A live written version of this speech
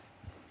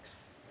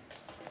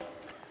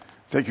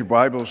Take your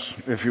Bibles,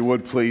 if you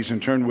would, please,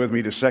 and turn with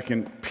me to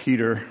 2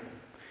 Peter.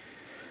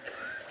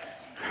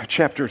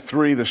 Chapter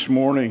 3 this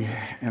morning.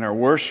 In our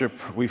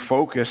worship, we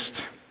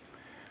focused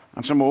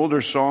on some older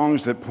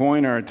songs that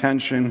point our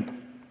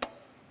attention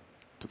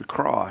to the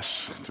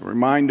cross, to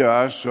remind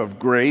us of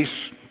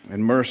grace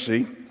and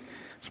mercy,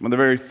 some of the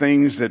very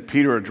things that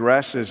Peter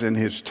addresses in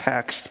his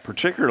text,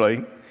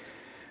 particularly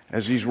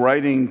as he's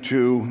writing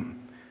to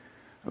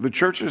the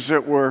churches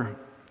that were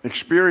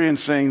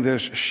experiencing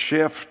this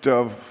shift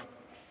of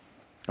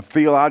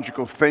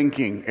theological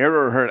thinking.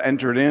 Error had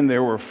entered in.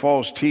 There were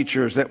false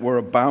teachers that were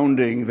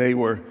abounding. They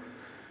were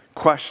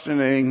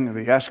questioning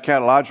the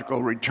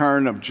eschatological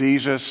return of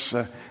Jesus.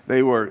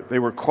 They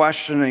were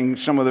questioning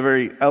some of the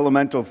very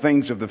elemental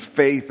things of the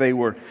faith. They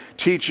were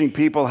teaching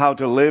people how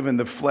to live in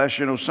the flesh.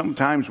 You know,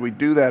 sometimes we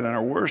do that in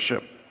our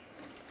worship,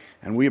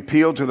 and we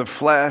appeal to the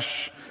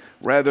flesh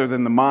rather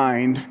than the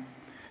mind.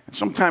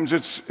 Sometimes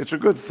it's a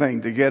good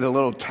thing to get a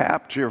little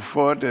tap to your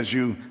foot as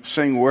you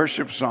sing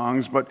worship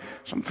songs, but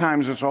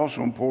sometimes it's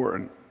also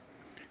important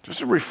just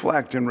to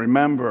reflect and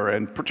remember,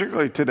 and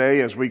particularly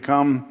today as we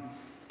come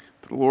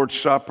to the Lord's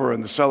Supper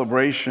and the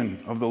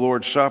celebration of the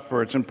Lord's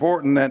Supper, it's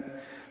important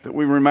that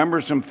we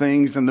remember some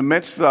things in the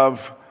midst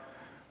of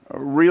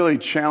really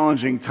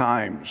challenging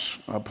times,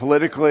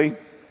 politically,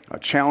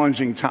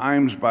 challenging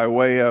times by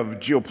way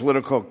of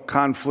geopolitical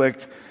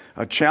conflict,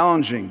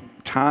 challenging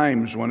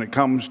times when it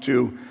comes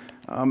to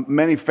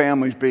many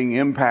families being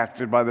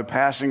impacted by the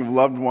passing of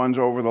loved ones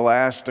over the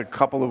last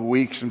couple of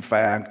weeks, in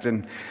fact.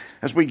 And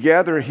as we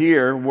gather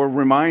here, we're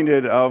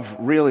reminded of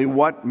really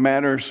what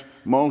matters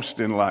most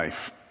in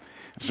life.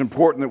 It's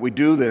important that we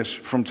do this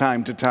from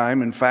time to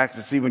time. In fact,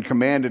 it's even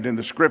commanded in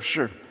the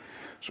Scripture.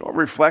 So our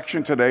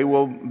reflection today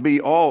will be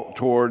all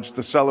towards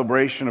the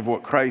celebration of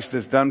what Christ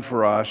has done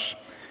for us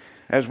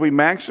as we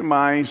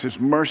maximize His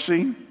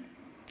mercy.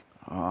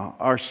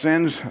 Our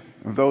sins,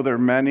 though they're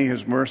many,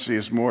 His mercy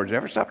is more. Did you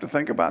ever stop to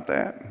think about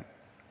that?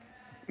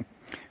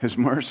 His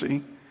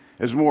mercy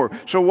is more.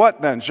 So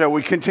what then? Shall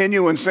we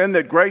continue in sin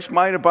that grace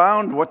might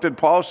abound? What did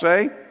Paul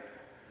say?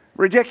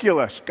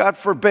 Ridiculous. God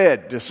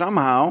forbid. To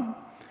somehow,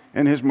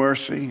 in His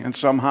mercy and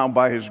somehow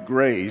by His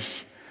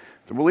grace,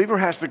 the believer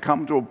has to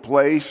come to a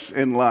place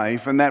in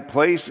life, and that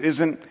place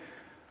isn't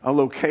a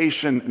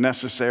location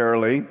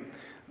necessarily.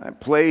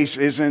 That place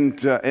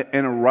isn't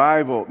an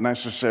arrival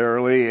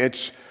necessarily.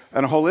 It's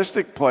a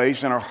holistic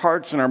place in our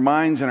hearts and our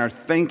minds and our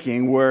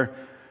thinking where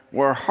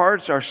our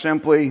hearts are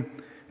simply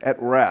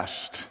at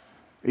rest,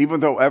 even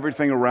though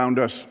everything around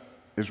us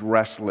is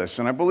restless.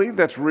 And I believe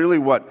that's really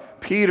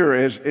what Peter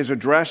is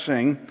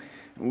addressing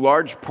in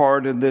large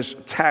part in this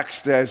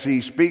text as he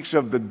speaks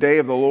of the day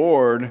of the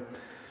Lord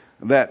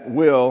that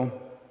will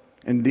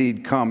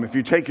indeed come. If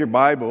you take your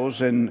Bibles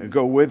and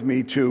go with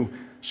me to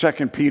 2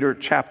 Peter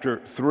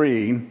chapter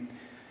 3,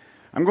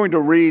 I'm going to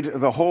read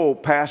the whole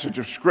passage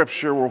of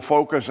Scripture. We'll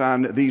focus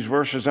on these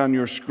verses on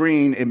your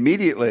screen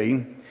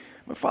immediately.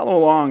 But follow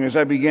along as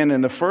I begin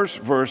in the first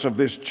verse of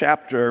this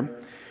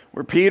chapter,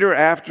 where Peter,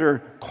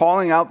 after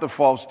calling out the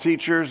false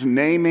teachers,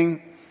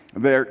 naming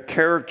their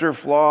character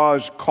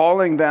flaws,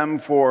 calling them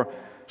for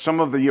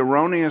some of the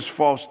erroneous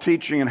false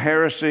teaching and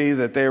heresy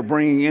that they are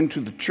bringing into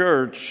the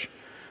church,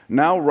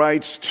 now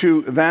writes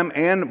to them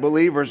and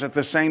believers at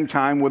the same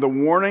time with a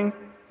warning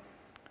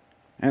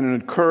and an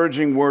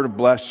encouraging word of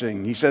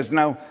blessing. He says,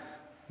 "Now,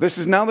 this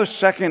is now the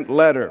second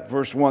letter,"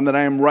 verse 1, "that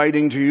I am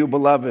writing to you,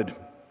 beloved."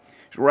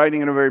 He's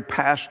writing in a very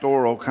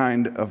pastoral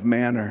kind of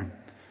manner.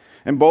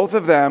 "In both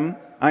of them,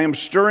 I am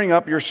stirring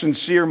up your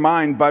sincere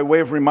mind by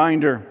way of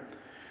reminder,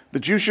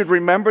 that you should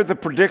remember the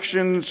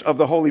predictions of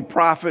the holy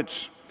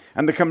prophets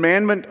and the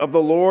commandment of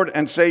the Lord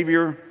and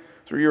Savior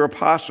through your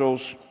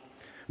apostles,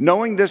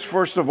 knowing this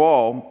first of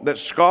all, that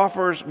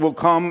scoffers will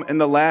come in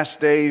the last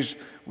days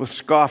with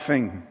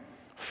scoffing,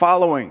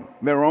 following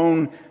their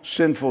own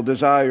sinful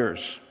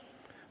desires.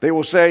 They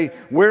will say,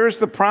 'Where is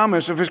the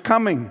promise of His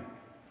coming?'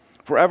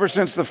 For ever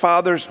since the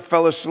fathers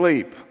fell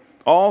asleep,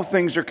 all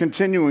things are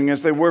continuing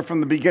as they were from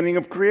the beginning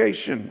of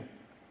creation.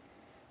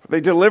 They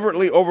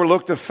deliberately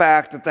overlooked the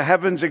fact that the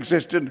heavens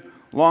existed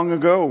long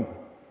ago,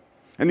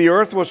 and the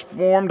earth was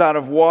formed out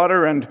of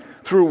water and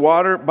through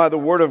water by the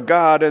word of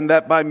God, and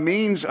that by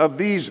means of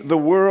these the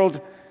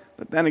world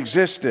that then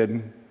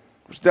existed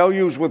was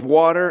deluged with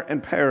water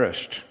and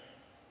perished.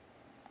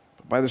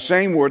 By the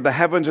same word, the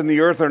heavens and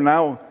the earth are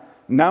now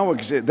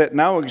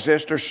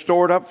exist are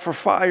stored up for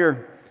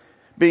fire,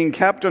 being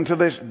kept until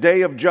this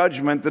day of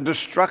judgment, the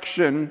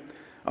destruction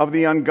of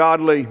the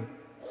ungodly.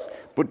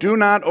 But do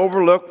not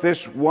overlook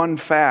this one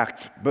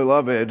fact,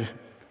 beloved.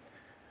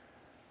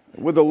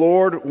 With the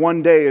Lord,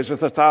 one day is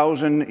as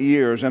 1,000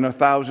 years, and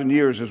 1,000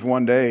 years is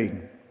one day.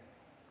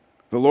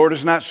 The Lord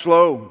is not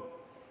slow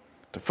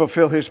to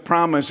fulfill His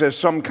promise, as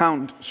some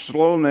count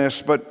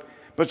slowness, but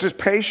is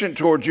patient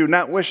towards you,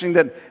 not wishing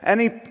that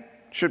any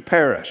should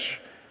perish,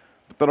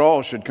 but that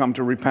all should come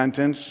to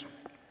repentance.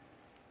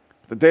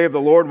 The day of the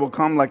Lord will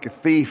come like a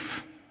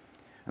thief.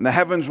 and the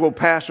heavens will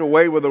pass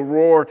away with a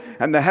roar,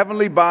 and the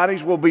heavenly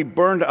bodies will be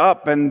burned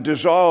up and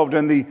dissolved,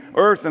 and the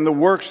earth and the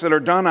works that are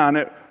done on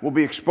it will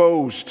be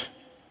exposed.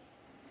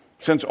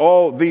 Since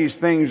all these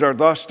things are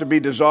thus to be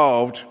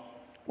dissolved,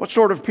 what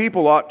sort of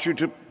people ought you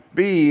to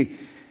be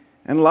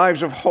in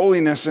lives of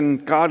holiness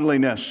and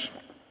godliness,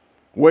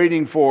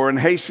 waiting for and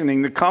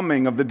hastening the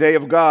coming of the day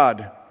of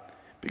God,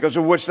 because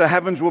of which the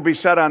heavens will be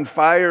set on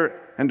fire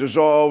and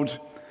dissolved,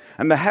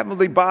 and the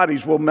heavenly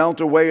bodies will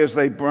melt away as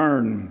they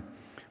burn.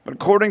 But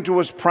according to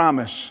his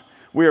promise,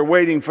 we are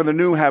waiting for the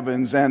new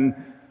heavens and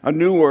a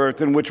new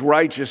earth in which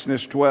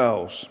righteousness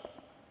dwells.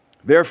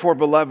 Therefore,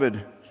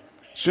 beloved,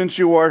 since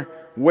you are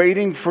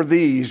waiting for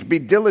these, be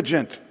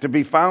diligent to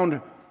be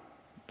found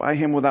by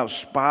him without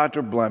spot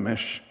or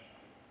blemish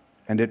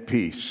and at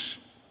peace.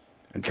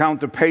 And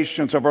count the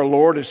patience of our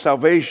Lord as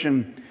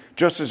salvation,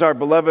 just as our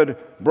beloved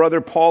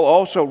brother Paul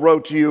also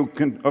wrote to you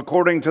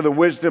according to the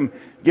wisdom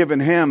given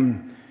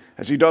him,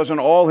 as he does in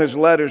all his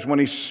letters when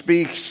he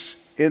speaks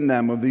in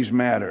them of these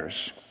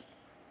matters.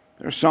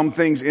 There are some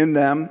things in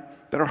them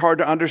that are hard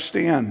to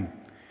understand,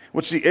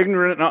 which the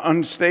ignorant and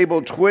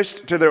unstable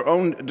twist to their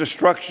own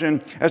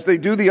destruction, as they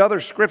do the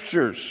other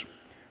scriptures.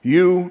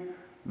 You,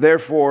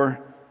 therefore,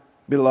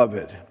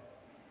 beloved,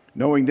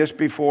 knowing this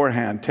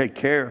beforehand, take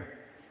care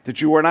that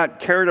you are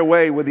not carried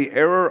away with the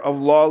error of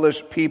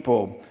lawless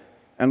people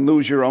and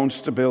lose your own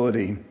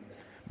stability,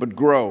 but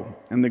grow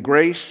in the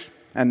grace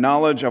and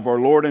knowledge of our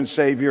Lord and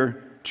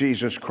Savior,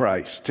 Jesus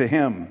Christ. To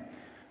him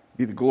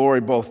be the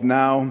glory both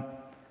now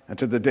and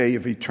to the day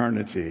of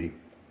eternity.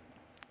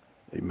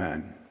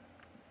 Amen.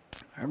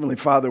 Heavenly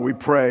Father, we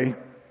pray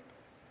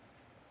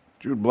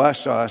that you would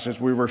bless us as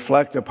we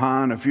reflect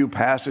upon a few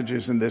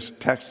passages in this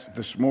text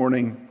this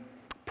morning.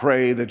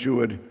 Pray that you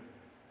would,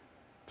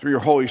 through your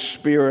Holy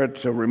Spirit,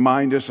 to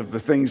remind us of the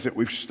things that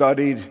we've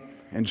studied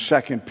in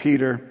 2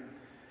 Peter,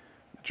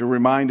 that you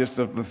remind us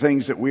of the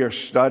things that we are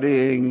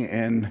studying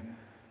in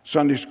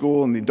Sunday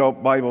school and the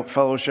Adult Bible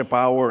Fellowship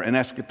Hour and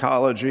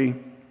eschatology.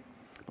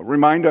 But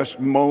remind us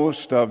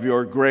most of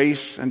your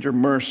grace and your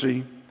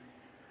mercy.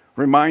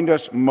 Remind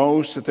us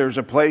most that there's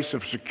a place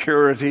of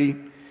security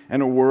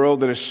in a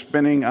world that is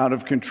spinning out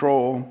of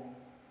control.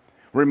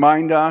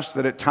 Remind us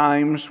that at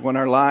times when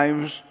our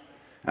lives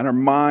and our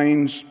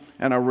minds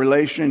and our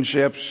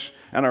relationships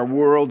and our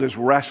world is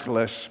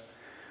restless,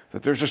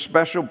 that there's a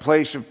special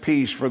place of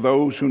peace for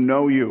those who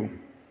know you,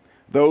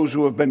 those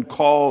who have been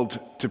called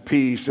to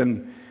peace,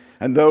 and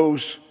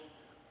those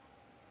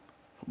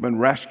who've been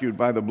rescued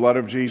by the blood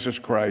of Jesus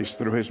Christ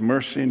through his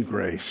mercy and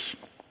grace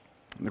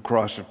on the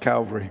cross of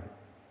Calvary.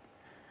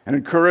 And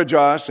encourage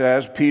us,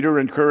 as Peter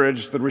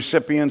encouraged the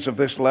recipients of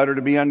this letter,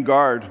 to be on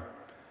guard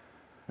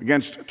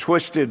against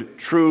twisted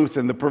truth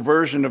and the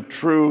perversion of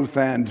truth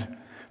and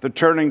the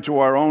turning to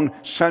our own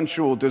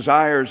sensual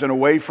desires and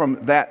away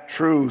from that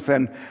truth,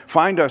 and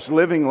find us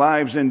living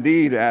lives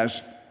indeed,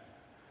 as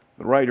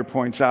the writer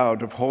points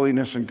out, of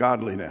holiness and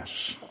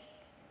godliness.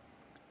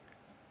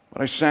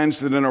 But I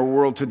sense that in our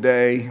world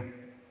today, and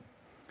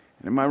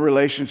in my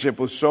relationship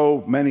with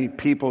so many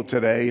people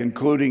today,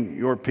 including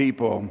your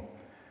people,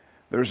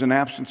 there's an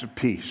absence of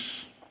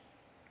peace.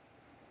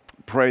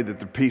 Pray that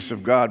the peace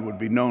of God would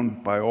be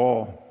known by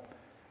all,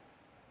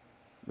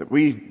 that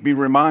we be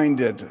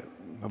reminded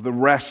of the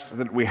rest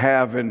that we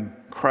have in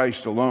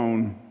Christ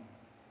alone,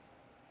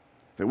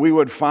 that we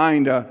would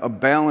find a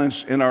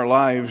balance in our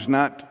lives,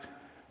 not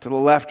to the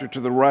left or to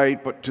the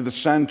right, but to the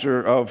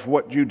center of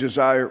what you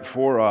desire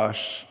for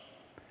us,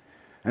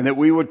 and that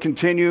we would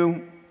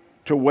continue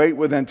to wait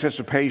with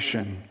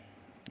anticipation,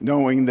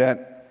 knowing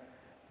that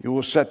you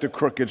will set the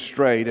crooked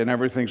straight and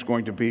everything's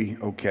going to be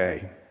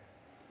okay.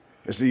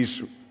 As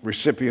these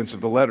recipients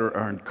of the letter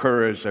are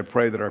encouraged, I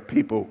pray that our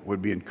people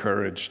would be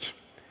encouraged.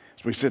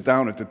 As we sit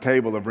down at the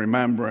table of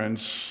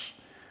remembrance,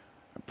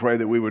 I pray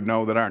that we would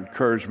know that our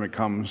encouragement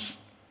comes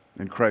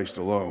in Christ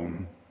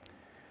alone.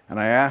 And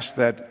I ask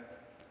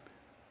that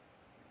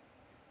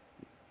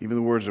even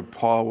the words of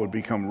Paul would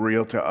become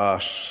real to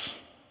us.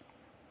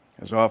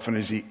 As often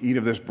as you eat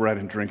of this bread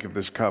and drink of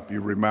this cup,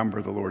 you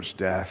remember the Lord's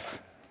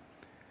death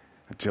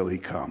until he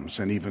comes.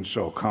 And even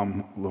so,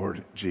 come,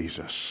 Lord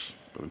Jesus.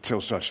 But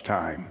until such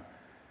time,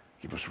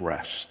 give us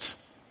rest.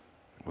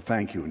 Well,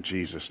 thank you in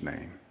Jesus'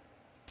 name.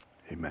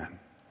 Amen.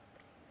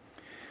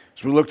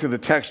 As we look to the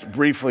text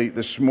briefly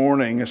this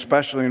morning,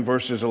 especially in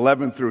verses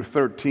 11 through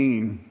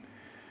 13,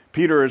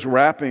 Peter is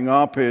wrapping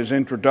up his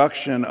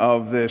introduction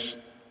of this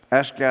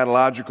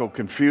eschatological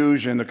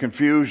confusion, the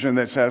confusion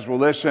that says, well,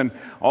 listen,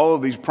 all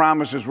of these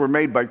promises were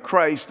made by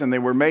Christ and they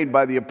were made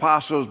by the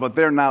apostles, but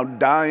they're now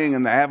dying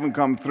and they haven't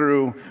come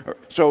through.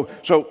 So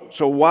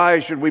why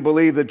should we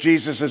believe that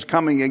Jesus is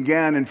coming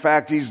again? In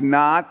fact, he's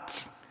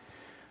not.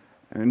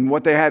 And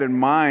what they had in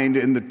mind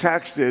in the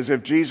text is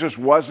if Jesus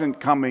wasn't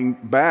coming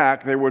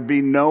back, there would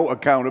be no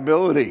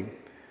accountability.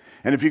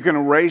 And if you can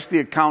erase the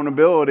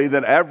accountability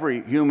that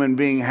every human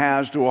being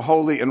has to a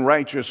holy and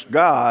righteous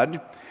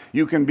God,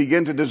 you can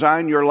begin to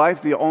design your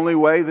life the only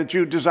way that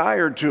you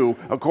desire to,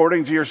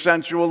 according to your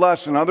sensual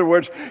lusts. In other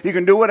words, you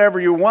can do whatever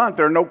you want.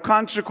 There are no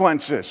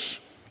consequences.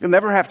 You'll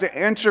never have to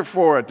answer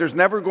for it. There's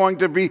never going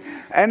to be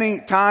any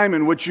time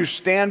in which you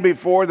stand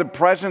before the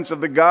presence of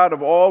the God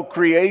of all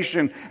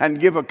creation and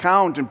give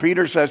account. And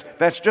Peter says,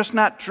 that's just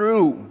not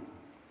true.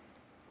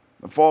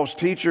 The false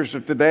teachers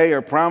of today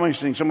are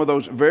promising some of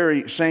those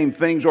very same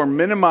things or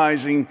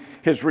minimizing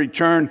his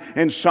return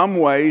in some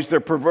ways.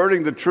 They're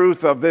perverting the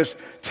truth of this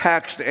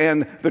text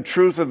and the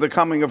truth of the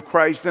coming of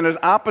Christ in an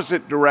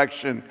opposite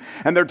direction.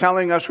 And they're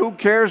telling us, who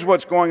cares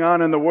what's going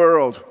on in the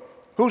world?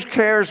 Who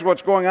cares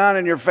what's going on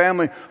in your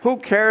family? Who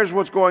cares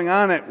what's going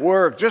on at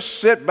work? Just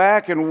sit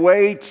back and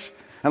wait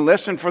and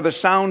listen for the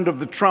sound of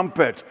the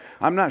trumpet.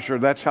 I'm not sure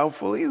that's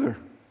helpful either.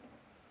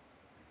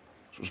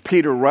 So as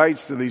Peter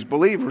writes to these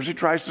believers, he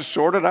tries to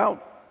sort it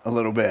out a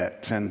little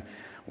bit. And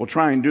we'll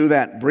try and do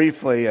that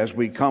briefly as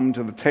we come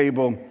to the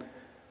table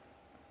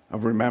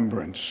of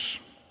remembrance.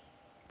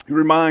 He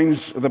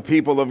reminds the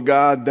people of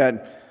God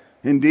that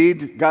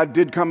indeed God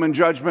did come in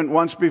judgment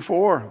once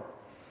before.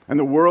 And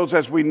the worlds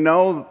as we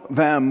know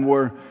them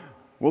were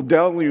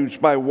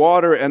deluged by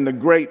water and the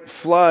great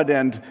flood.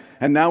 And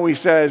now he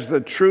says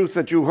the truth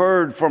that you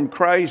heard from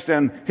Christ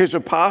and his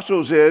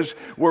apostles is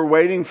we're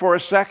waiting for a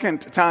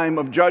second time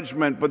of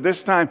judgment. But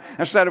this time,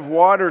 instead of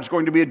water, it's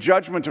going to be a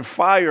judgment of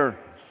fire.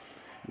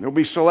 There'll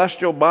be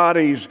celestial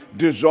bodies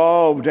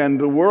dissolved, and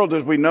the world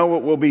as we know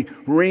it will be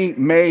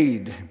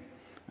remade.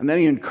 And then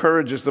he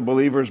encourages the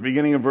believers,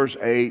 beginning in verse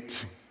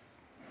 8,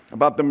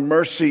 about the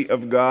mercy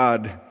of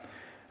God.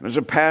 As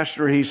a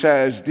pastor, he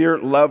says, dear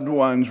loved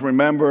ones,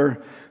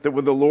 remember that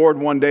with the Lord,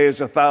 one day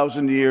is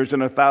 1,000 years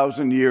and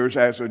 1,000 years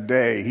as a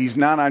day. He's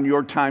not on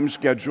your time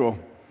schedule.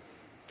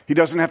 He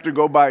doesn't have to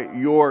go by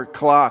your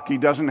clock. He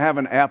doesn't have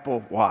an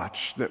Apple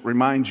Watch that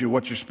reminds you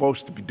what you're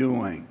supposed to be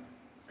doing.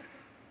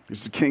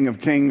 He's the King of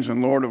Kings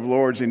and Lord of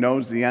Lords. He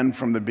knows the end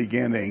from the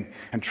beginning.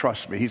 And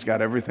trust me, he's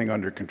got everything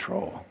under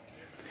control.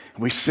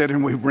 We sit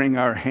and we wring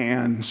our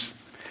hands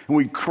and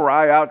we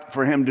cry out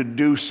for him to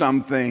do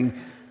something,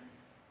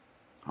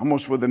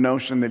 almost with the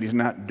notion that he's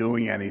not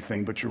doing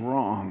anything, but you're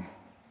wrong.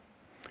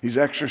 He's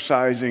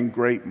exercising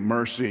great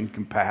mercy and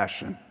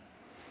compassion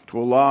to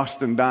a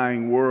lost and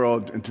dying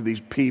world and to these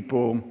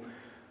people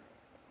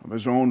of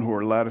his own who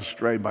are led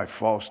astray by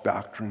false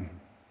doctrine.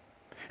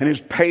 And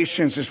his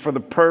patience is for the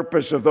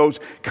purpose of those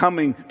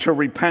coming to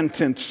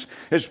repentance.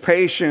 His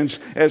patience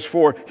is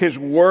for his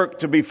work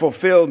to be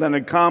fulfilled and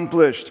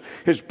accomplished.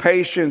 His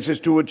patience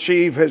is to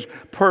achieve his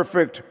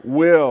perfect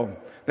will,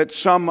 that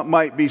some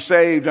might be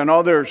saved and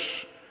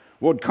others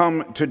would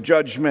come to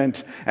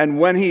judgment. And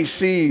when he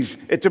sees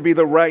it to be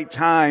the right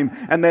time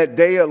and that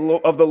day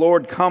of the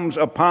Lord comes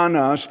upon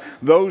us,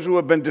 those who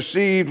have been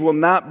deceived will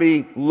not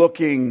be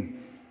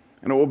looking.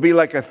 And it will be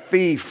like a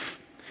thief.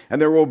 And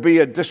there will be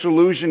a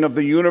dissolution of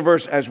the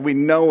universe as we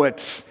know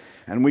it.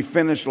 And we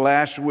finished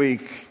last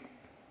week,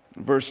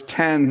 verse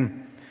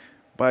 10,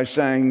 by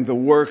saying the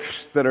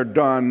works that are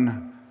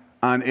done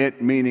on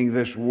it, meaning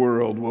this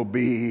world, will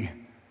be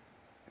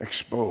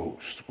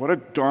exposed. What a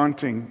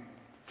daunting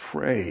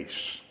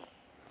phrase.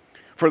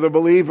 For the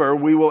believer,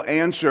 we will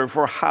answer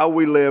for how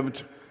we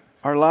lived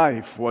our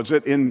life. Was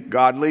it in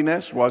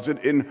godliness? Was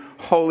it in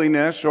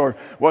holiness? Or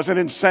was it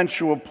in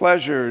sensual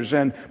pleasures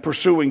and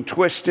pursuing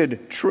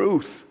twisted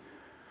truth?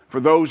 For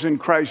those in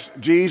Christ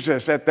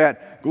Jesus, at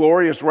that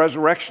glorious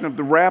resurrection of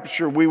the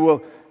rapture, we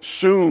will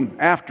soon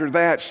after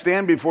that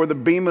stand before the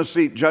bema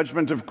seat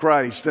judgment of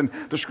Christ. And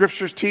the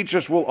scriptures teach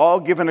us we'll all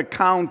give an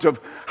account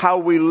of how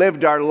we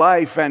lived our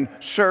life and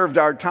served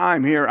our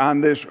time here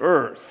on this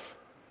earth.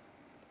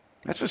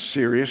 That's a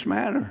serious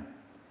matter.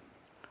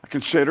 I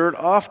consider it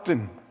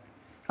often.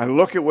 I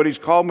look at what he's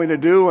called me to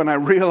do and I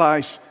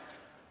realize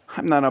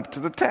I'm not up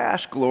to the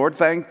task, Lord.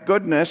 Thank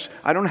goodness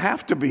I don't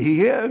have to be.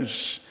 He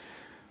is.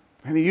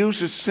 And he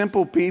uses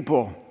simple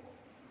people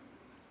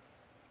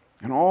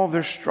and all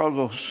their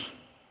struggles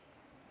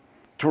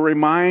to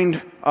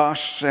remind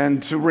us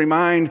and to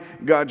remind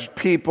God's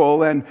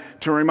people and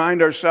to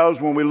remind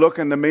ourselves when we look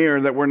in the mirror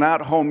that we're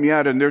not home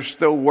yet and there's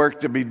still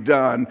work to be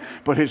done.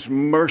 But his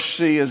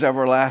mercy is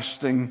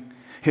everlasting.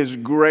 His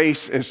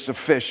grace is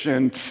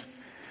sufficient.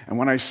 And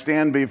when I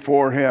stand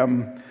before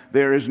him,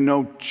 there is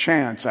no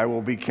chance I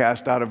will be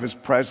cast out of his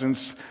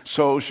presence.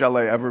 So shall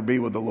I ever be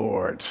with the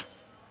Lord.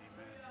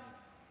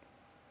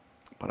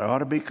 But I ought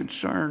to be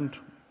concerned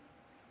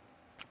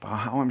about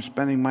how I'm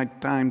spending my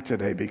time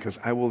today because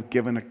I will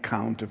give an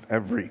account of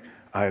every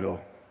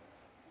idle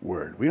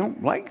word. We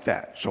don't like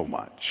that so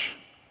much.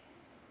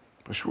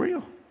 But it's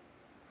real.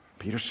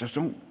 Peter says,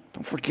 don't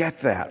forget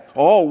that.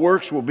 All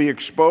works will be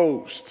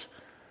exposed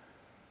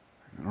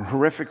in a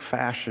horrific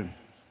fashion.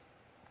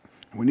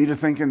 We need to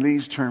think in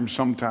these terms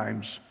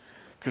sometimes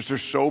because they're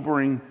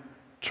sobering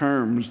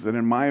terms that,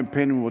 in my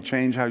opinion, will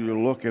change how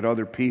you look at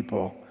other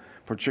people,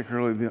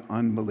 particularly the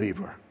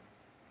unbeliever.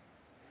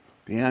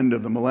 The end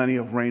of the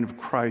millennial reign of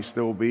Christ,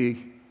 there will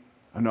be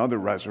another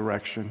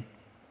resurrection.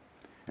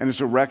 And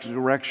it's a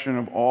resurrection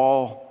of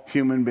all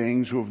human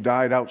beings who have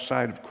died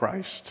outside of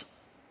Christ.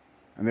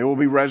 And they will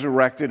be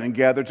resurrected and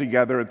gathered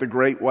together at the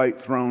great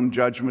white throne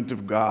judgment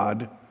of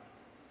God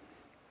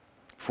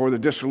for the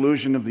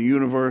dissolution of the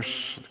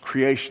universe, the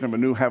creation of a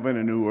new heaven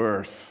and new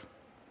earth.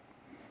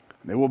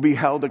 They will be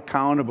held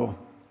accountable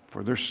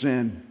for their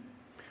sin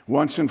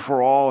once and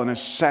for all in a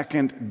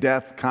second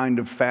death kind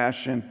of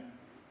fashion.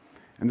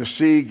 And the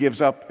sea gives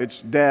up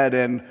its dead,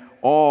 and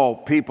all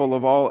people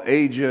of all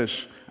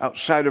ages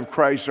outside of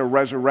Christ are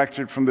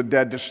resurrected from the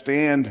dead to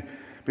stand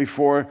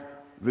before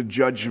the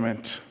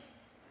judgment,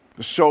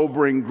 the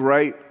sobering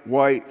great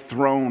white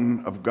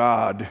throne of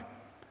God.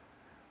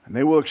 And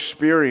they will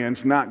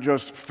experience not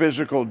just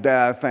physical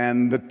death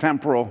and the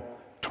temporal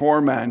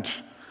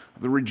torment,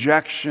 the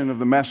rejection of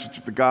the message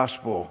of the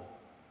gospel.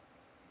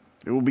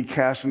 It will be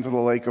cast into the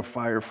lake of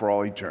fire for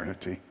all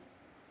eternity.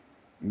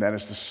 And that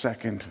is the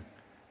second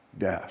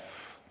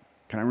death.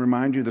 Can I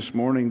remind you this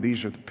morning,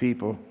 these are the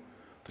people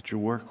that you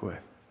work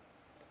with.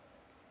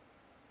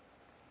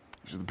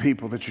 These are the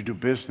people that you do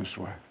business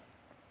with.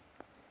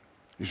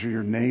 These are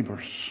your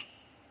neighbors.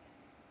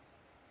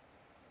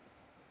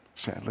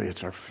 Sadly,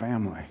 it's our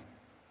family.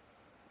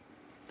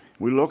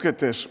 We look at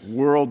this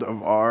world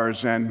of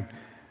ours, and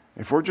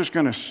if we're just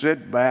going to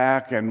sit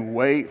back and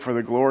wait for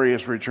the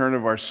glorious return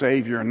of our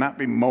Savior and not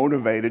be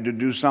motivated to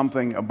do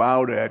something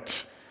about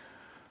it,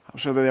 how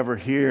shall they ever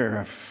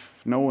hear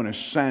if no one is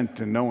sent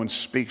and no one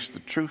speaks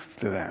the truth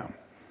to them?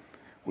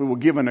 We will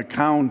give an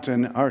account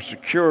in our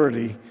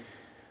security,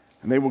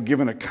 and they will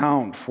give an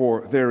account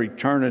for their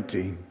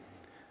eternity.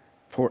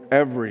 For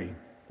every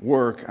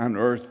work on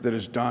earth that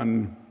is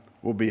done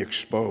will be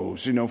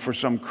exposed. You know, for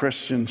some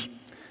Christians,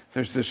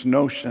 there's this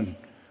notion,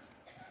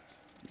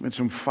 with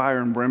some fire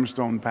and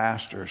brimstone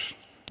pastors.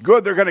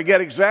 Good, they're going to get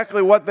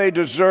exactly what they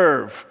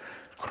deserve.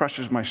 It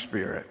crushes my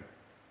spirit.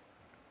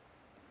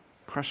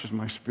 Crushes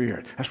my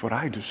spirit. That's what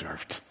I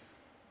deserved.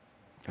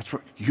 That's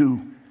what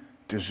you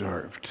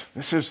deserved.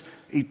 This is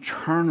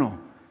eternal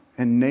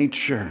in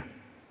nature.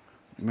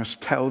 We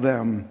must tell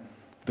them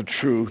the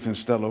truth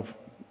instead of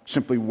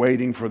simply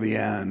waiting for the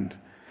end.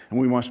 And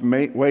we must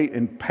wait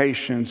in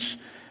patience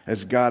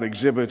as God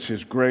exhibits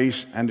His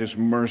grace and His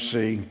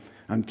mercy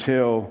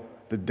until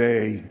the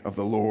day of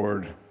the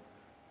Lord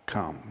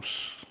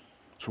comes.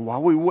 So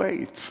while we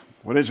wait,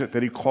 what is it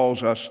that He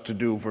calls us to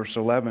do? Verse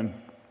 11.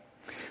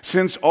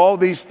 Since all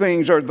these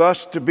things are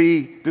thus to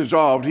be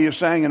dissolved, He is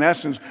saying in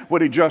essence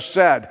what He just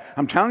said.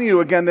 I'm telling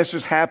you again, this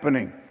is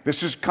happening.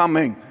 This is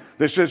coming.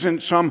 This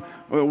isn't some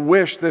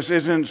wish. This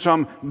isn't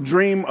some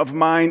dream of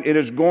mine. It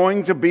is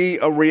going to be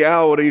a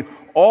reality.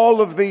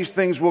 All of these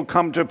things will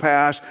come to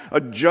pass.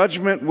 A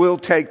judgment will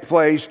take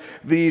place.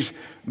 This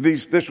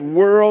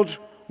world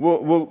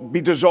will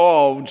be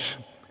dissolved.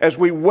 As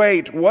we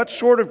wait, what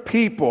sort of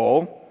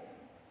people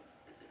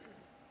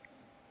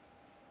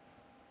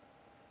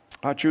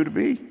ought you to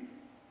be?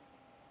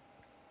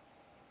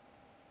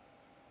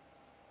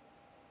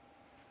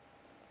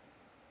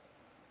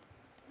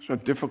 There's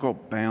a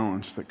difficult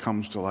balance that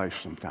comes to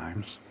life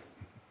sometimes.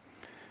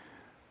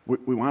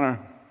 We want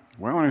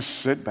to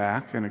sit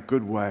back in a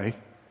good way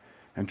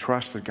and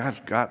trust that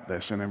God's got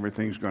this and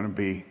everything's going to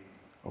be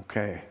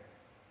okay.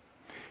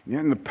 Yet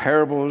in the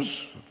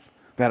parables,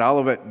 that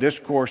Olivet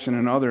Discourse and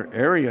in other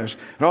areas,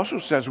 it also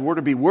says we're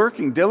to be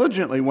working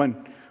diligently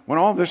when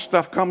all this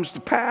stuff comes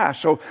to pass.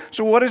 So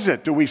what is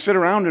it? Do we sit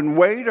around and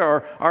wait,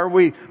 or are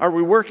we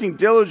working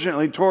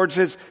diligently towards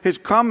his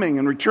coming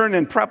and return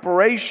in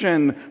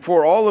preparation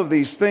for all of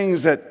these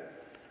things that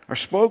are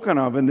spoken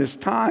of in this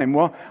time?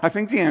 Well, I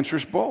think the answer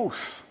is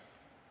both.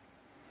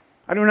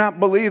 I do not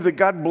believe that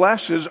God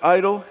blesses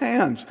idle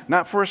hands,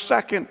 not for a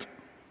second.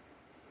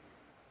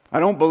 I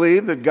don't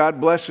believe that God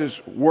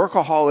blesses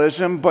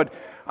workaholism, but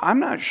I'm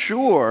not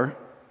sure.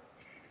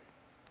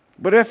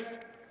 But if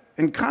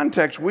in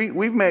context,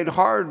 we've made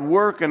hard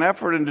work and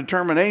effort and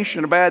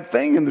determination a bad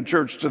thing in the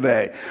church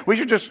today. We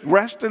should just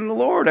rest in the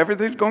Lord.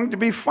 Everything's going to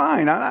be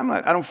fine.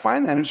 I don't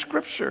find that in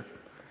Scripture.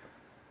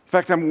 In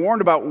fact, I'm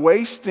warned about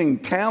wasting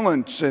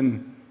talents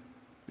and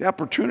the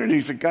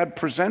opportunities that God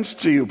presents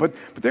to you. But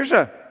there's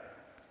a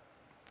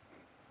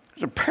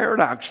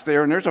paradox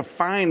there, and there's a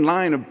fine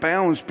line of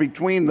balance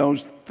between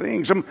those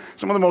things. Some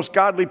of the most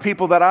godly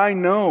people that I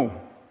know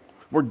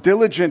were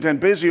diligent and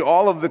busy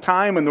all of the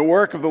time in the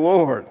work of the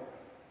Lord.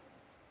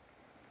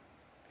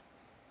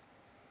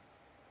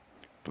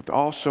 But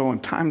also in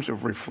times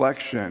of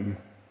reflection,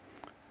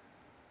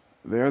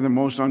 they're the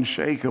most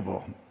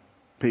unshakable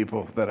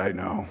people that I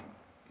know,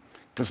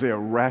 because they are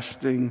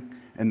resting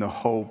in the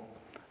hope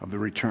of the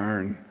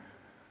return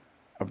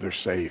of their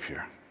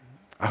Savior.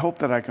 I hope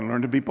that I can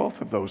learn to be both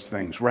of those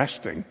things,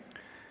 resting,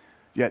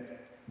 yet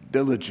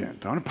diligent,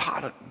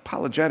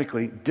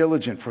 unapologetically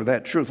diligent for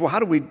that truth. Well, how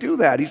do we do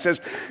that? He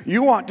says,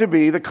 you ought to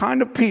be the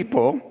kind of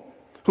people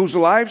whose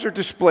lives are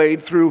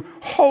displayed through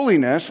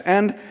holiness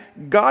and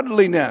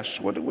godliness.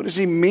 What does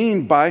he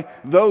mean by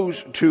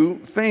those two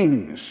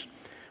things?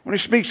 When he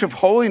speaks of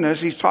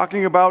holiness, he's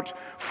talking about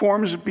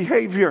forms of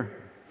behavior.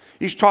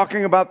 He's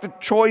talking about the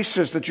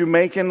choices that you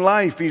make in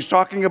life. He's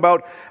talking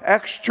about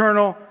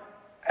external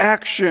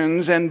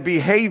actions and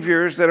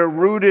behaviors that are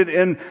rooted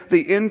in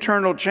the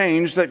internal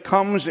change that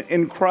comes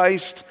in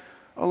Christ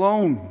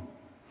alone.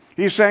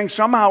 He's saying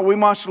somehow we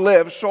must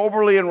live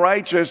soberly and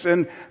righteous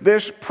in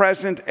this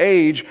present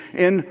age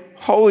in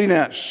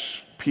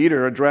holiness.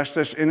 Peter addressed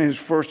this in his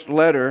first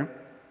letter.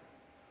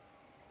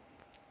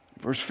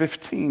 Verse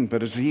 15,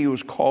 but as he who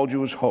has called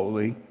you is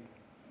holy,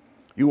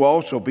 you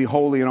also be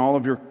holy in all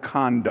of your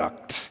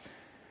conduct,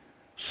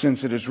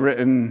 since it is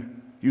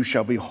written, you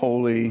shall be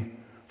holy,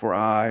 for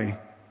I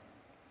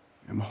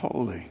am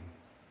holy.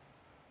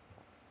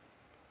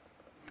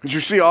 As you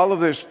see all of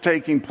this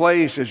taking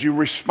place, as you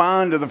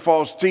respond to the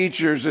false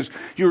teachers, as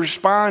you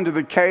respond to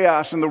the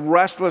chaos and the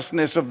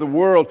restlessness of the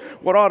world,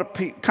 what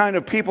kind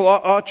of people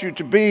ought you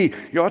to be?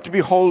 You ought to be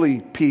holy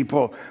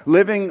people,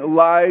 living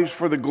lives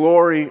for the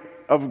glory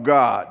of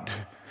God.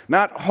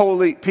 Not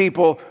holy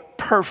people,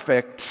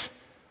 perfect.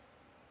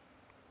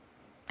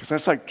 Because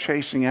that's like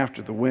chasing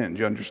after the wind.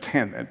 You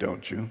understand that,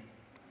 don't you?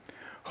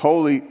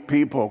 Holy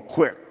people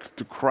quick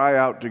to cry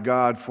out to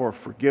God for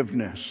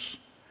forgiveness.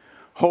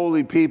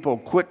 Holy people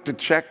quick to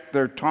check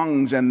their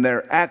tongues and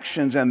their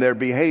actions and their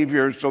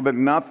behaviors so that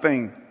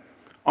nothing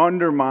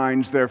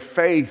undermines their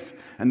faith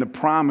and the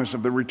promise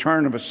of the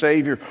return of a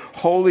Savior.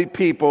 Holy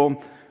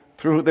people,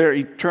 through their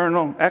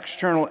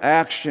external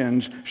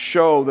actions,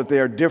 show that they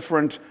are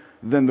different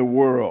than the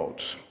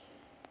world.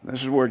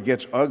 This is where it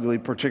gets ugly,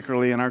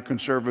 particularly in our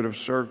conservative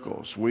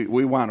circles.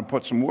 We want to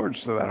put some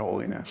words to that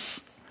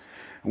holiness.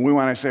 And we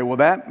want to say, well,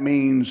 that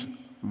means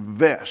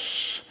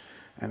this.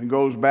 And it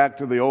goes back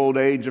to the old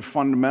age of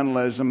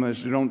fundamentalism,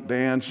 that you don't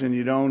dance and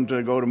you don't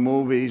go to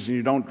movies and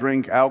you don't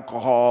drink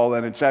alcohol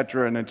and et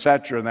cetera, and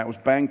that was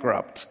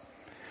bankrupt.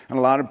 And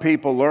a lot of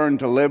people learned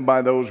to live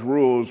by those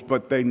rules,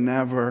 but they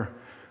never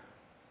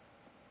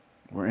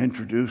were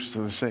introduced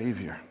to the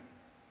Savior.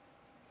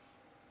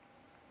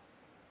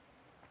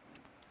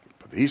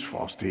 But these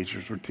false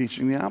teachers were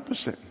teaching the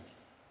opposite.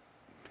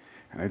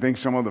 And I think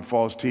some of the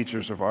false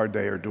teachers of our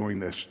day are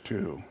doing this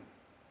too.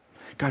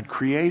 God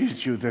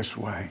created you this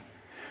way.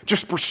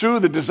 Just pursue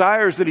the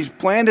desires that He's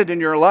planted in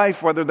your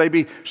life, whether they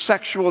be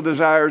sexual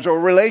desires or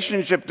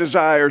relationship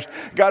desires.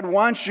 God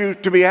wants you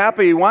to be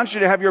happy. He wants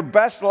you to have your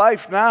best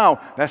life now.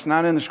 That's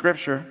not in the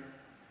Scripture.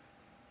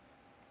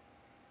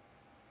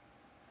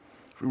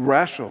 We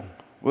wrestle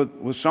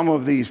with some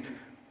of these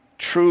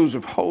truths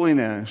of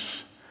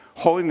holiness.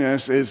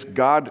 Holiness is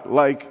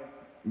God-like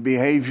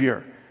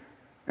behavior.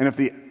 And if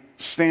the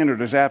standard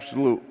is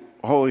absolute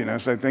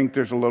holiness, I think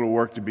there's a little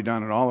work to be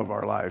done in all of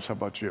our lives. How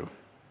about you?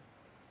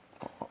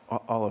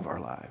 All of our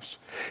lives.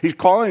 He's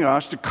calling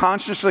us to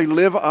consciously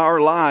live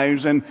our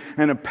lives in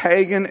a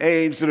pagan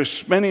age that is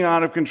spinning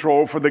out of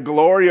control for the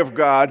glory of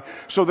God,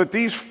 so that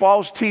these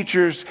false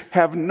teachers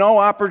have no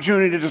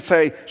opportunity to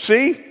say,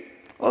 see,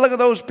 well, look at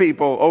those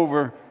people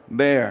over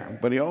there.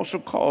 But He also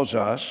calls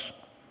us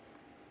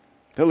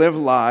to live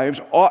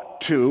lives,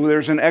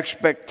 there's an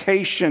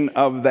expectation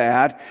of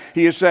that.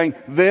 He is saying,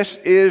 this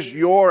is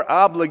your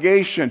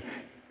obligation.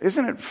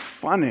 Isn't it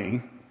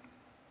funny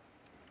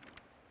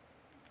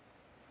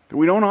that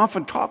we don't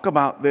often talk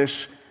about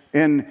this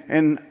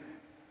in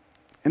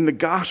the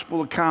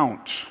gospel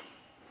accounts?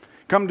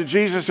 Come to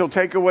Jesus, He'll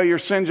take away your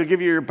sins, He'll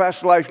give you your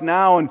best life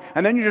now, and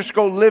then you just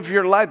go live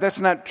your life. That's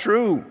not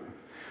true.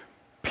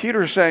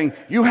 Peter's saying,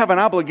 you have an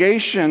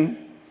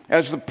obligation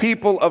as the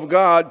people of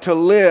God to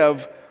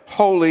live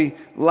holy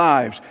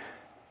lives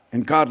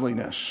in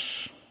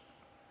godliness.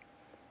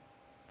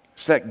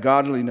 It's that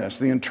godliness,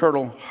 the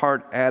internal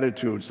heart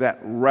attitudes, that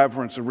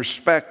reverence, the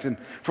respect and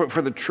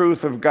for the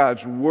truth of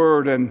God's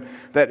word, and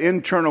that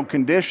internal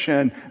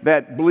condition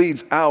that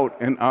bleeds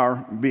out in our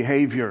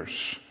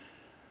behaviors.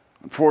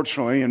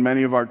 Unfortunately, in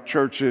many of our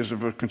churches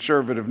of a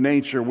conservative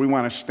nature, we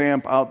want to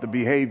stamp out the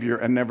behavior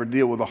and never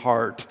deal with the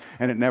heart,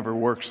 and it never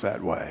works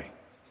that way.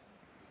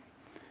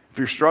 If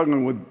you're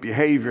struggling with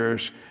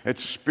behaviors,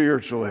 it's a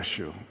spiritual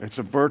issue. It's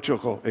a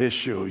vertical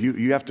issue.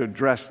 You have to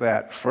address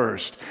that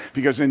first,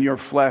 because in your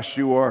flesh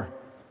you are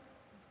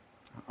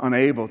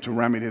unable to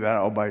remedy that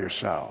all by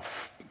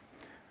yourself.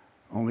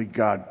 Only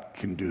God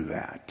can do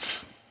that.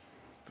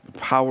 The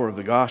power of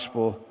the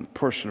gospel, the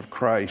person of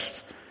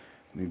Christ,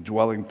 the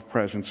dwelling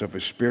presence of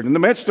His Spirit. In the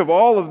midst of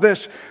all of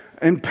this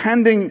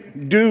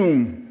impending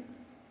doom,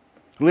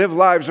 live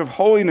lives of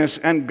holiness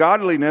and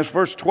godliness,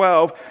 verse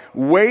 12,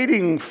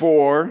 waiting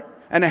for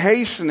and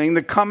hastening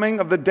the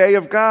coming of the day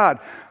of God.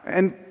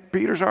 And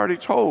Peter's already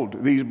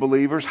told these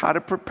believers how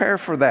to prepare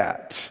for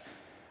that.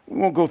 We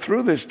won't go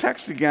through this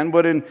text again,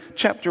 but in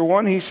chapter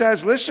 1 he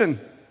says, listen,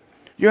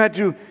 you had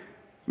to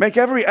make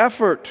every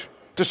effort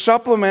to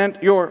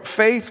supplement your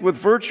faith with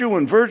virtue,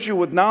 and virtue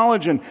with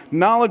knowledge, and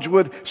knowledge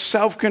with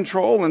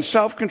self-control, and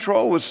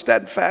self-control with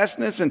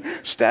steadfastness, and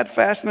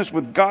steadfastness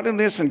with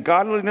godliness, and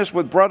godliness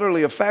with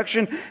brotherly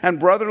affection, and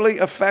brotherly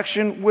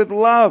affection with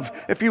love.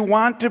 If you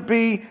want to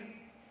be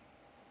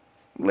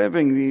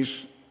living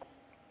these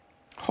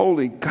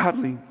holy,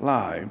 godly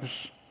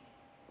lives,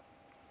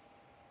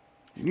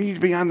 you need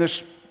to be on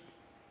this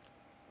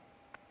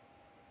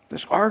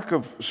arc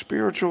of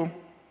spiritual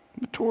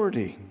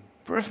maturity.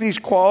 For if these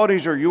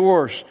qualities are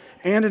yours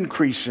and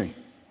increasing,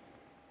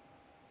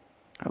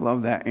 I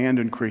love that, and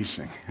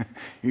increasing.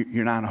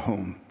 You're not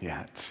home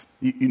yet.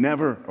 You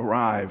never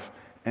arrive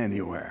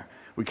anywhere.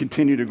 We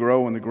continue to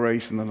grow in the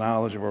grace and the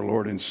knowledge of our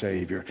Lord and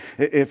Savior.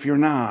 If you're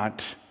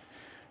not,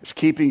 it's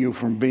keeping you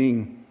from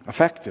being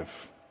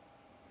effective.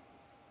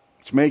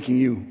 It's making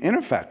you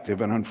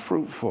ineffective and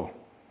unfruitful.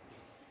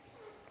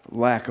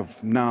 Lack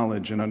of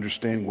knowledge and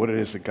understanding what it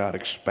is that God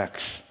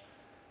expects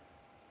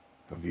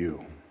of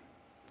you.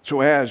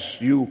 So as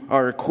you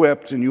are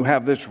equipped and you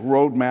have this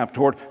roadmap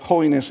toward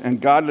holiness and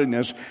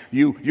godliness,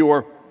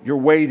 you're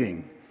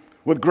waiting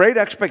with great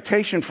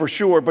expectation for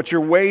sure, but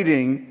you're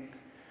waiting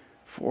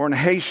for and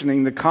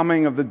hastening the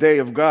coming of the day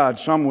of God.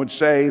 Some would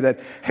say that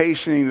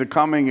hastening the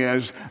coming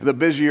is the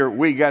busier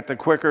we get, the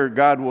quicker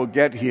God will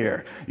get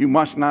here. You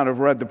must not have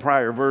read the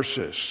prior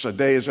verses. A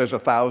day is as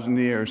 1,000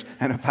 years,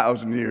 and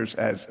 1,000 years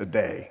as a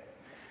day.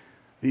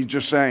 He's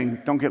just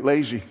saying, don't get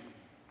lazy.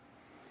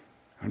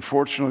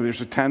 Unfortunately,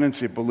 there's a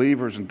tendency of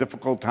believers in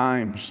difficult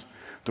times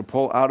to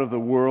pull out of the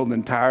world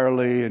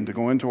entirely and to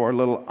go into our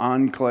little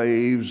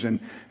enclaves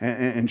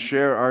and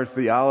share our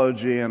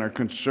theology and our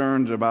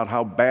concerns about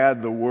how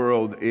bad the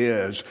world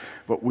is.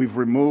 But we've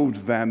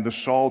removed then the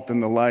salt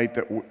and the light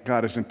that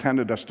God has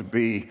intended us to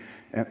be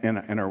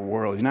in our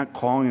world. He's not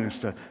calling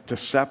us to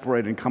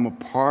separate and come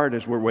apart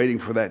as we're waiting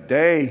for that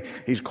day.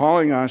 He's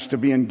calling us to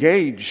be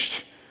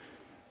engaged,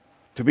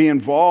 to be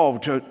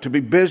involved, to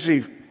be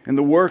busy in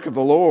the work of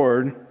the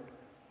Lord,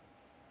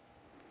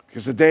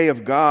 because the day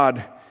of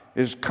God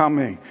is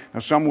coming.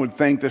 Now, some would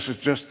think this is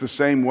just the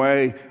same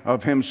way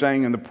of him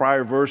saying in the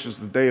prior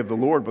verses, the day of the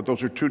Lord, but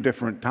those are two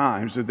different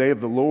times. The day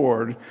of the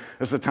Lord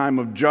is the time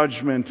of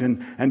judgment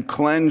and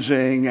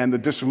cleansing and the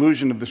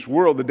dissolution of this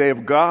world. The day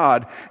of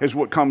God is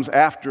what comes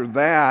after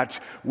that,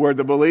 where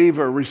the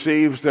believer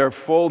receives their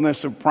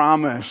fullness of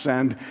promise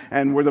and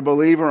where the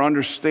believer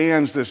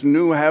understands this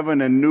new heaven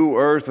and new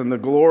earth and the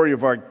glory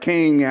of our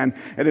King. And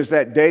it is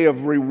that day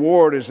of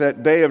reward, is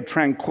that day of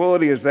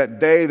tranquility, is that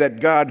day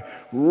that God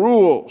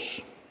rules.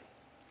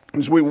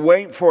 As we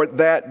wait for it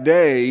that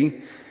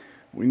day,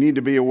 we need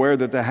to be aware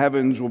that the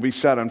heavens will be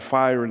set on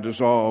fire and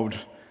dissolved,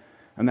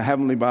 and the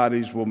heavenly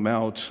bodies will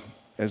melt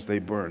as they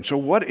burn. So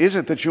what is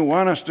it that you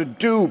want us to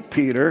do,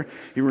 Peter?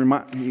 He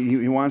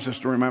wants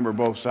us to remember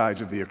both sides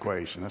of the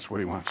equation. That's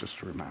what he wants us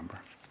to remember.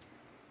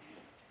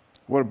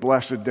 What a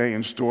blessed day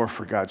in store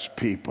for God's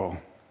people.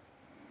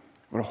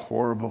 What a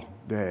horrible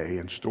day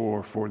in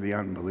store for the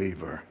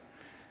unbeliever.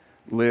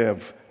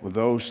 Live with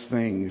those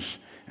things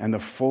and the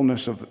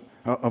fullness of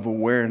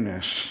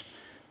awareness,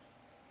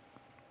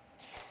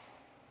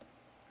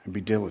 and be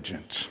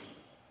diligent.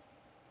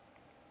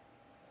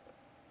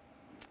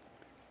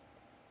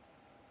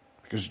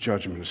 Because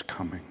judgment is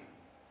coming.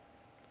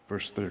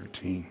 Verse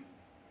 13.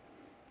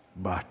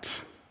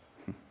 But,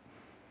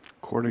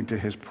 according to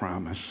his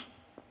promise,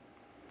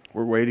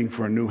 we're waiting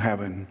for a new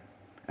heaven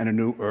and a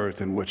new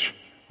earth in which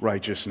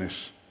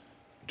righteousness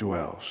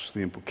dwells.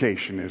 The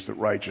implication is that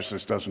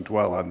righteousness doesn't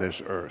dwell on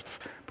this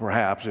earth.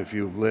 Perhaps if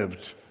you've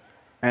lived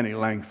any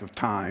length of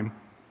time,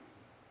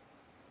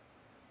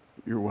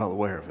 you're well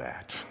aware of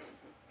that.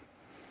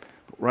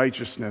 But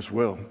righteousness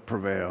will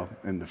prevail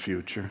in the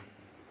future.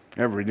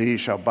 Every knee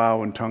shall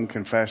bow and tongue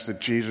confess that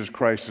Jesus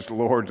Christ is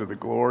Lord, to the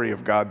glory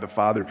of God the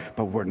Father.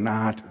 But we're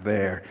not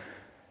there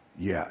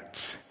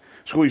yet.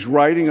 So he's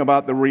writing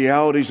about the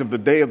realities of the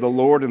day of the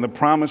Lord and the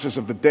promises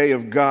of the day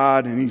of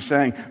God. And he's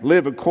saying,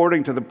 live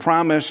according to the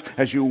promise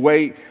as you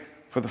wait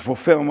for the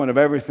fulfillment of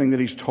everything that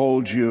he's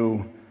told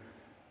you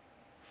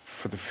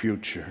for the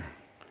future.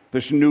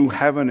 This new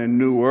heaven and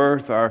new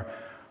earth are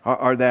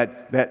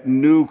that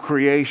new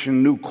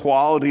creation, new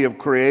quality of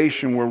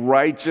creation where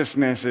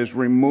righteousness is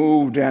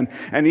removed, and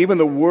even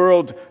the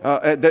world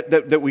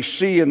that we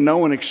see and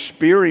know and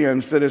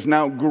experience that is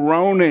now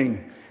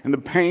groaning and the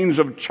pains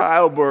of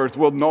childbirth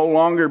will no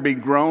longer be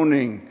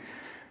groaning.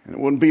 And it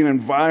will be an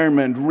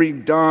environment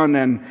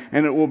redone,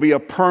 and it will be a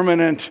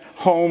permanent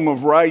home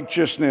of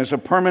righteousness, a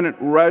permanent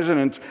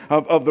residence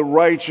of the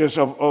righteous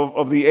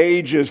of the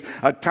ages,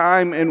 a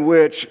time in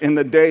which, in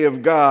the day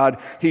of God,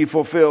 he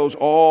fulfills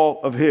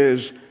all of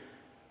his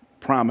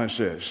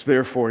promises.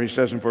 Therefore, he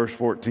says in verse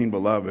 14,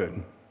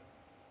 beloved,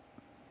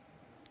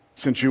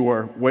 since you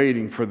are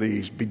waiting for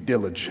these, be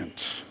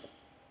diligent.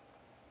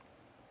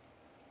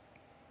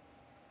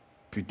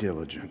 Be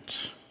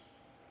diligent.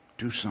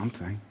 Do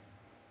something.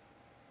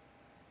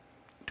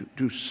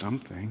 Do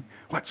something.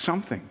 What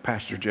something?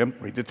 Pastor Jim,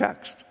 read the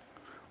text.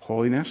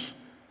 Holiness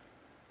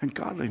and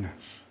godliness.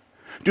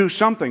 Do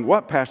something.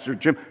 What, Pastor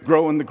Jim?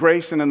 Grow in the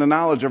grace and in the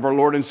knowledge of our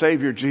Lord and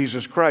Savior,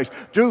 Jesus Christ.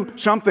 Do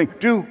something.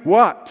 Do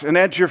what? And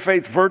add to your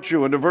faith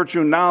virtue, and to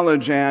virtue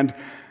knowledge, and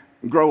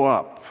grow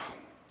up.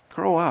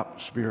 Grow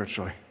up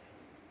spiritually.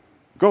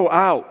 Go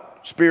out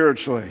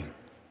spiritually.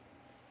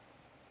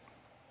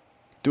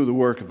 Do the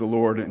work of the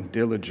Lord in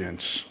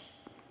diligence.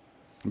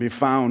 Be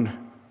found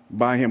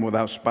by him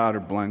without spot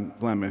or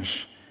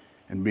blemish,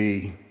 and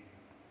be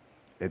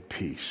at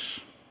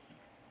peace.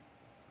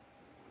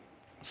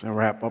 As I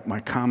wrap up my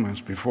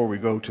comments before we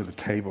go to the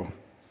table,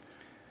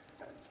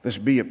 This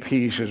 "be at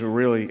peace" is a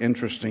really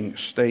interesting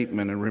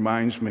statement and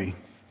reminds me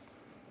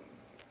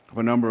of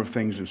a number of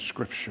things in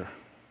Scripture.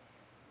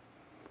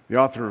 The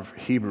author of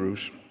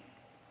Hebrews,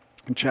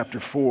 in chapter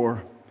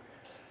 4,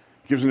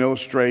 gives an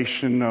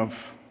illustration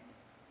of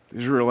the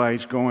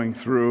Israelites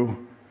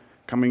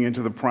coming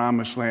into the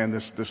promised land,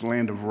 this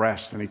land of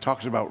rest. And he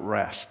talks about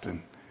rest.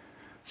 And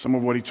some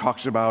of what he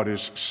talks about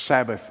is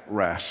Sabbath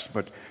rest.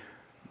 But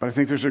I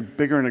think there's a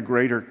bigger and a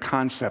greater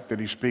concept that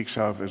he speaks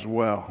of as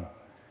well.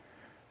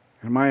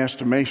 In my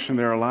estimation,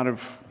 there are a lot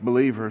of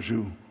believers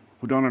who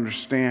don't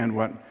understand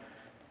what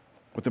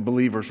the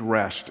believer's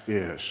rest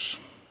is.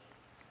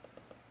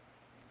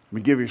 Let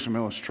me give you some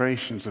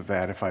illustrations of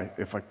that if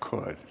I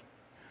could.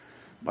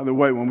 By the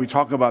way, when we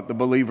talk about the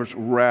believer's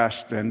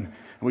rest and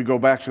we go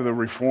back to the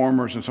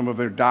reformers and some of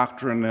their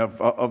doctrine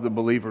of the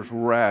believer's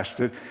rest,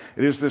 it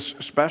is this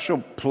special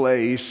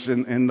place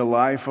in the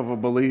life of a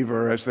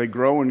believer as they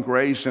grow in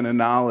grace and in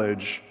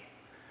knowledge.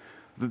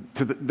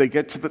 They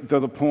get to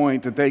the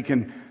point that they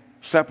can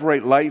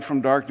separate light from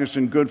darkness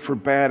and good from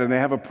bad, and they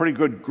have a pretty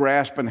good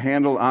grasp and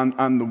handle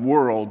on the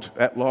world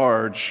at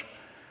large.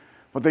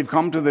 But they've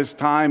come to this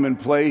time and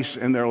place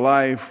in their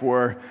life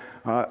where,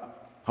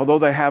 although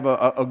they have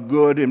a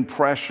good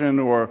impression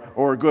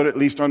or a good at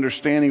least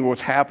understanding of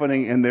what's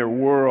happening in their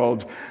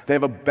world, they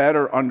have a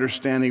better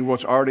understanding of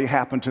what's already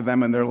happened to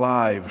them in their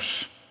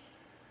lives.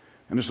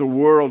 And as the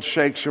world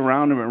shakes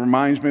around them, it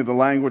reminds me of the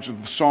language of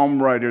the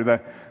psalm writer,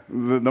 that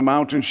the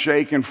mountains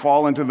shake and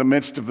fall into the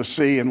midst of the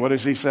sea. And what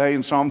does he say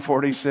in Psalm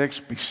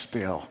 46? Be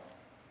still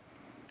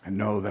and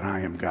know that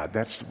I am God.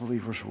 That's the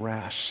believer's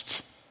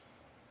rest.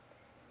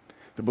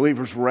 The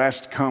believer's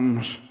rest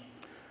comes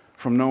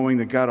from knowing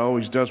that God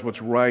always does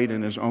what's right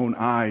in his own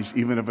eyes,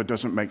 even if it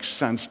doesn't make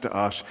sense to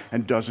us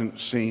and doesn't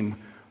seem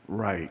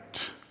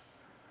right.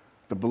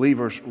 The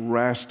believer's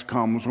rest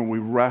comes when we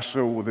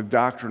wrestle with the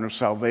doctrine of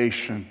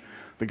salvation,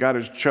 that God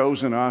has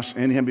chosen us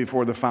in him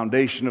before the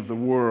foundation of the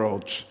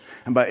world,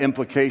 and by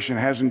implication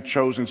hasn't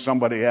chosen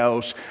somebody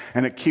else,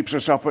 and it keeps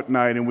us up at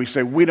night, and we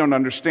say, we don't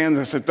understand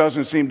this, it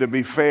doesn't seem to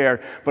be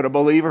fair. But a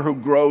believer who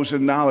grows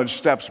in knowledge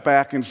steps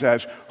back and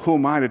says, who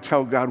am I to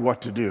tell God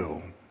what to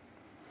do?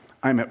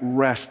 I'm at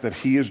rest that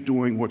he is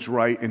doing what's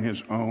right in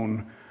his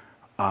own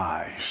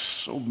eyes.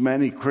 So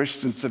many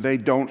Christians today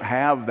don't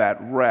have that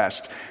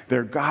rest.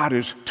 Their God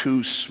is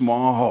too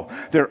small.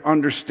 Their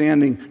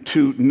understanding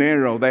too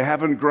narrow. They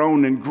haven't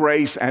grown in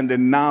grace and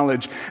in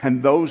knowledge.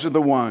 And those are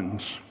the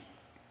ones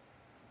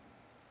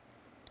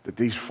that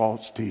these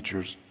false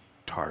teachers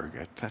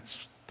target.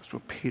 That's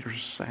what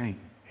Peter's saying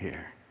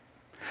here.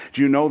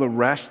 Do you know the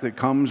rest that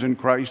comes in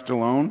Christ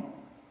alone?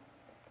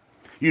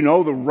 You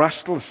know the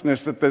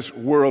restlessness that this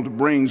world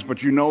brings,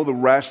 but you know the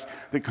rest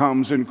that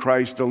comes in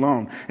Christ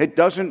alone. It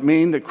doesn't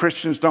mean that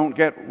Christians don't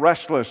get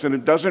restless, and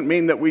it doesn't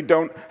mean that we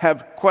don't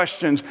have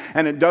questions,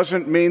 and it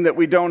doesn't mean that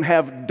we don't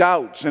have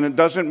doubts, and it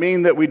doesn't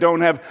mean that we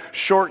don't have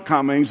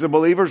shortcomings. The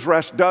believer's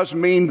rest does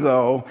mean,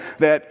 though,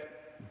 that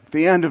at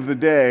the end of the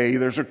day,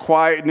 there's a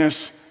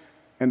quietness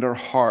in our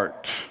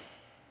heart.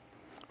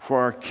 For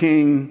our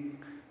King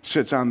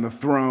sits on the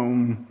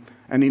throne,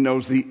 and he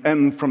knows the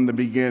end from the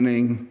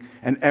beginning,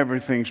 and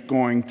everything's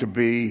going to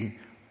be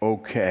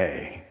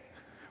okay.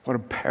 What a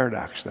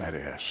paradox that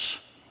is.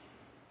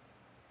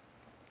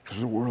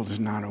 Because the world is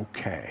not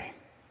okay.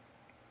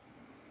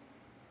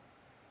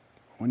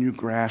 When you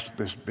grasp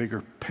this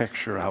bigger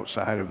picture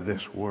outside of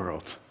this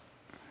world,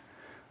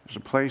 there's a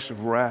place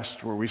of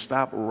rest where we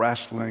stop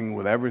wrestling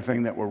with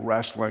everything that we're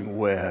wrestling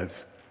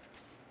with.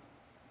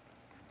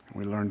 And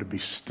we learn to be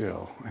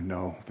still and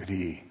know that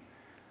he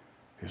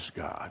is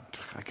God.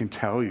 I can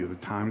tell you the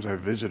times I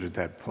visited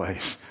that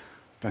place,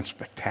 been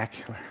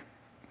spectacular.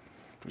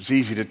 It was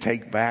easy to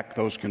take back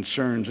those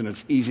concerns, and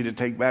it's easy to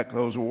take back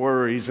those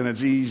worries, and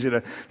it's easy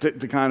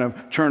to kind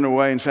of turn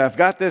away and say, I've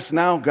got this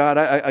now, God.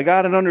 I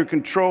got it under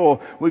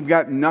control. We've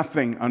got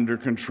nothing under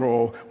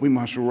control. We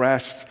must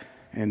rest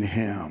in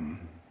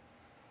him.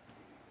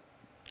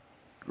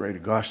 Great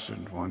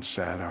Augustine once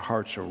said, our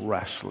hearts are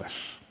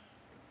restless,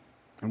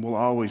 and will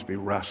always be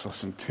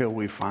restless until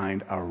we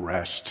find our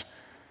rest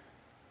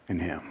in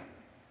him.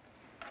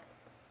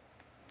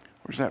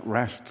 Where's that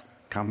rest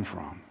come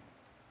from?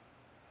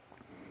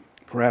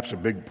 Perhaps a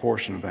big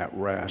portion of that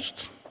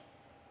rest.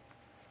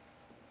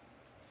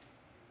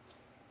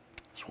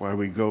 That's why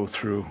we go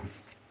through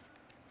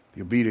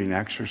the obedient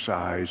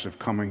exercise of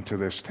coming to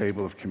this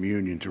table of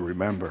communion to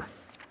remember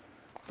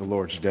the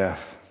Lord's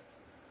death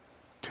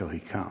till he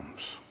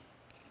comes.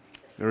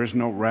 There is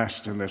no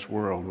rest in this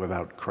world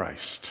without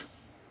Christ.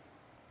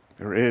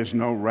 There is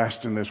no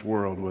rest in this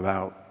world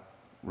without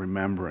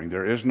remembering.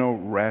 There is no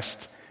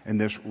rest in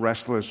this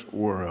restless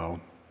world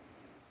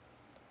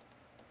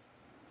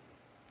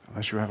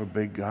unless you have a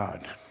big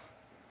God,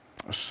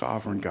 a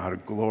sovereign God, a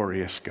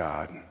glorious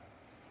God,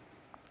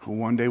 who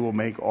one day will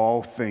make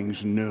all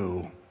things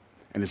new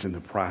and is in the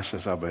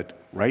process of it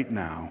right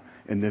now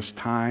in this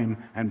time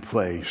and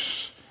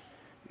place,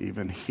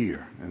 even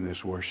here in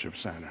this worship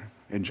center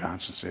in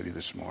Johnson City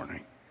this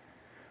morning.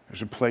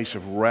 There's a place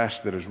of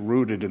rest that is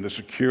rooted in the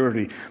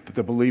security that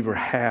the believer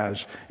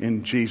has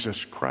in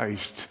Jesus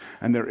Christ.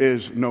 And there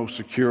is no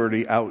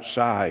security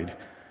outside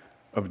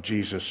of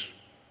Jesus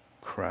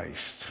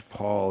Christ.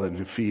 Paul in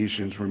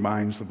Ephesians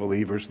reminds the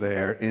believers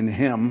there, in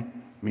him,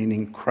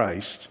 meaning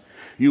Christ,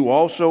 you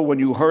also, when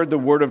you heard the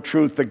word of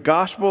truth, the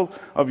gospel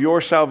of your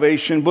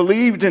salvation,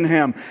 believed in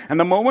him. And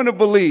the moment of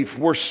belief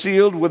were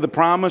sealed with the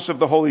promise of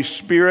the Holy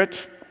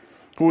Spirit,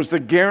 who is the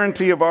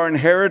guarantee of our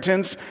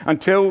inheritance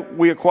until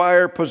we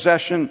acquire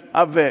possession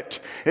of it.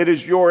 It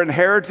is your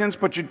inheritance,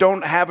 but you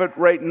don't have it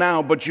right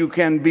now. But you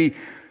can be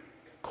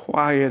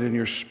quiet in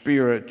your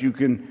spirit. You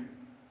can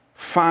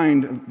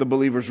find the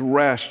believer's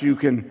rest. You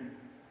can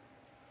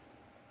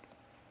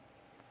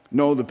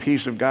know the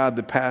peace of God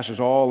that passes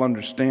all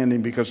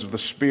understanding because of the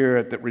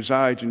Spirit that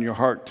resides in your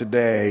heart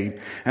today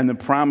and the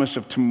promise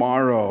of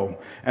tomorrow.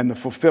 And the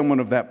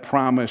fulfillment of that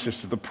promise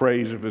is to the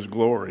praise of his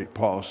glory,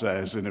 Paul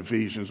says in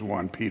Ephesians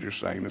 1. Peter's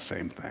saying the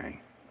same thing.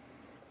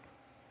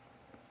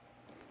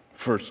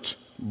 First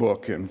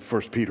book in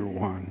 1 Peter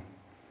 1.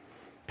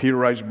 Peter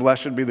writes,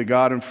 "Blessed be the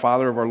God and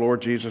Father of our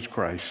Lord Jesus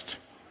Christ.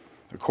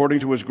 According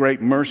to his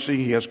great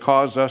mercy, he has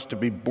caused us to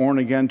be born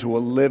again to a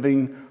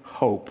living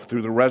hope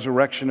through the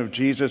resurrection of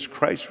Jesus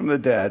Christ from the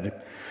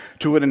dead,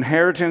 to an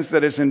inheritance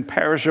that is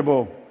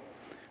imperishable,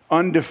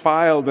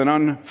 undefiled and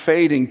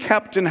unfading,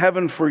 kept in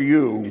heaven for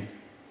you,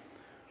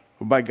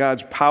 who by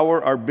God's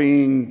power are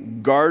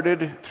being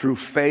guarded through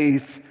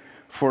faith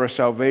for a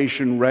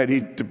salvation ready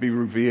to be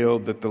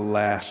revealed at the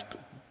last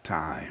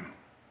time."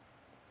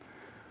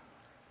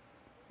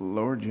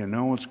 Lord, you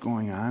know what's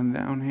going on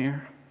down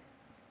here?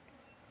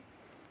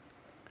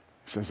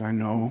 He says, I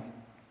know.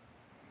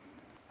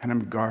 And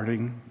I'm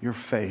guarding your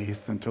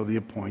faith until the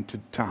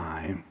appointed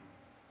time.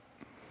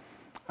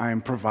 I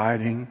am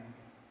providing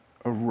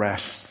a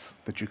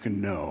rest that you can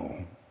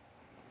know.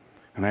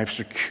 And I've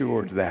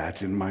secured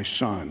that in my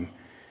Son,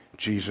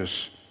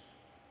 Jesus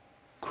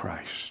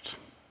Christ.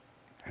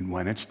 And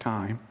when it's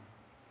time,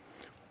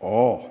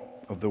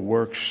 all of the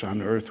works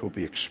on earth will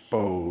be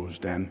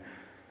exposed. And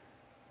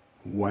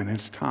when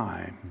it's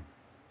time,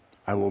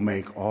 I will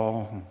make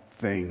all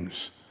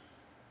things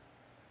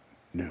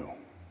new.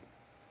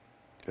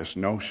 This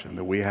notion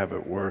that we have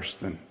it worse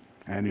than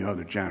any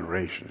other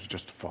generation is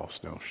just a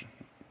false notion.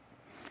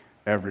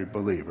 Every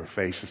believer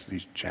faces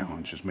these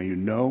challenges. May you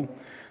know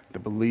the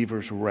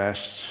believer's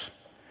rests.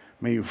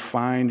 May you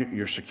find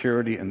your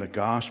security in the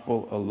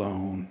gospel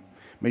alone.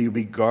 May you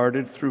be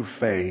guarded through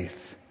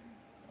faith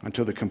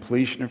until the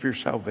completion of your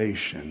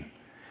salvation.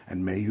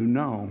 And may you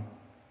know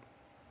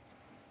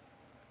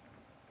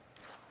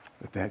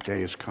that that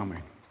day is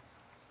coming.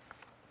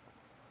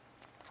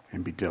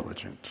 And be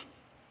diligent.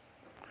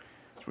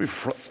 As we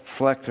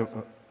reflect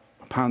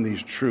upon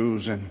these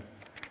truths and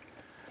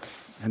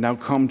now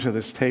come to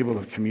this table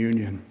of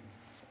communion,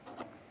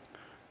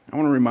 I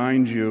want to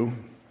remind you,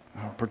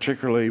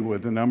 particularly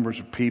with the numbers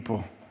of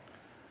people,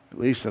 at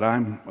least that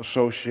I'm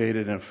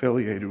associated and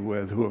affiliated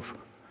with, who have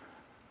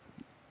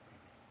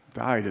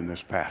died in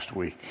this past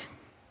week.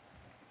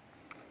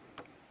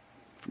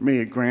 For me,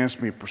 it grants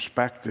me a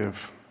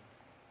perspective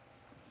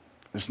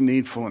that's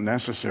needful and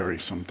necessary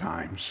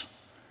sometimes.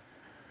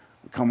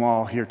 We come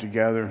all here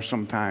together.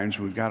 Sometimes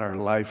we've got our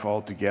life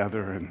all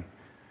together, and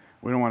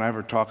we don't want to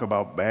ever talk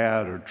about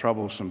bad or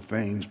troublesome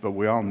things, but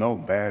we all know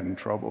bad and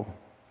trouble.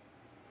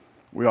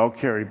 We all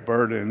carry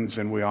burdens,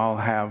 and we all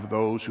have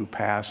those who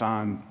pass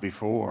on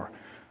before.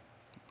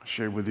 I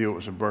shared with you it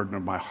was a burden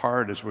of my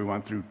heart as we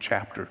went through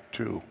chapter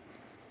 2,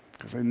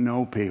 because I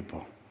know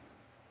people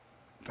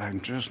that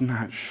I'm just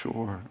not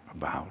sure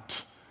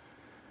about.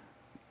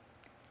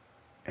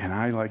 And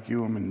I, like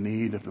you, am in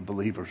need of the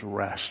believer's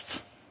rest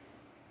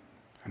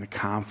and the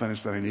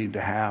confidence that I need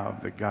to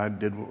have that God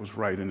did what was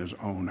right in his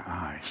own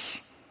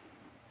eyes.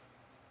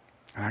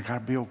 And I got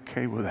to be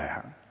okay with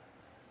that.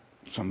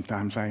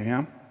 Sometimes I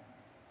am.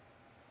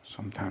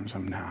 Sometimes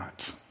I'm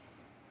not.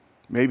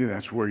 Maybe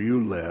that's where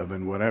you live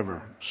in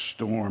whatever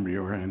storm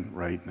you're in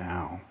right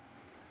now.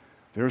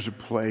 There's a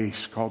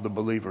place called the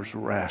believer's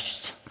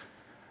rest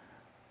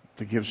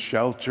that gives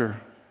shelter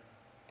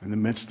in the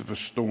midst of a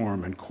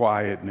storm and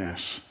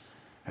quietness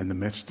in the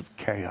midst of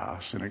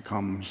chaos, and it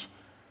comes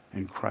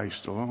in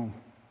Christ alone.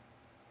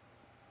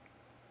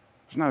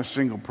 There's not a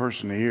single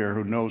person here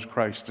who knows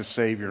Christ as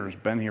Savior, has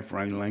been here for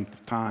any length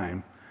of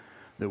time,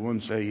 that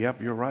wouldn't say,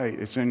 yep, you're right,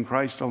 it's in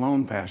Christ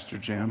alone, Pastor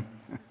Jim.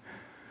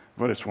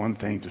 But it's one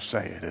thing to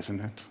say it, isn't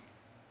it?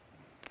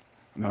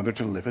 Another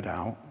to live it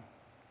out.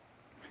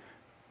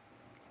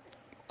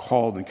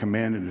 Called and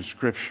commanded in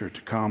Scripture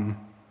to come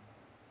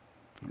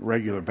on a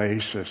regular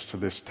basis to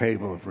this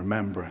table of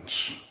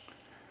remembrance,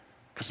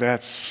 because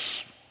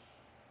that's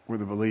where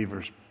the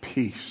believer's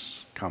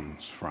peace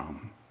comes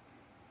from.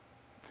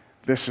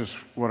 This is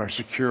what our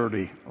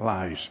security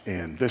lies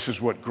in. This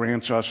is what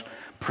grants us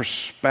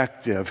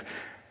perspective.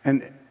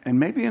 And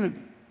maybe in a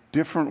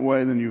different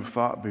way than you've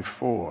thought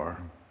before,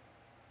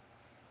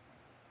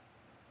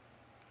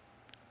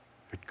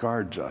 it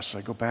guards us.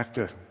 I go back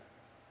to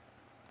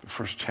the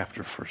first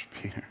chapter of 1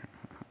 Peter.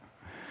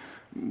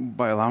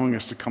 by allowing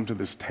us to come to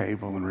this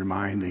table and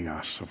reminding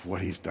us of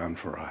what he's done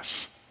for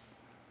us.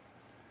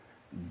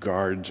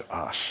 Guards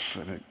us,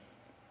 and it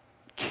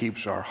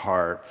keeps our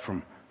heart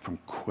from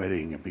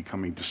quitting and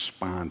becoming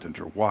despondent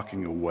or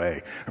walking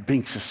away or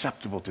being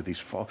susceptible to these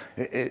faults.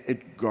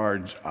 It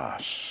guards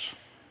us.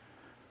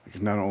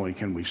 Because not only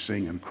can we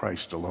sing in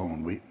Christ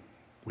alone,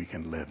 we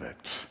can live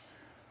it.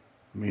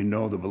 May you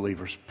know the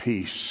believer's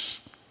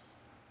peace.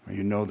 May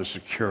you know the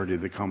security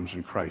that comes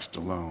in Christ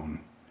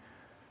alone.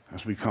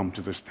 As we come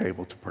to this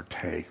table to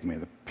partake, may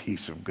the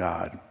peace of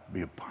God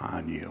be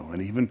upon you.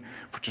 And even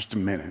for just a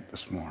minute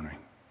this morning,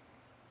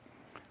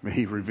 may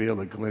he reveal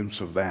a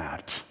glimpse of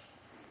that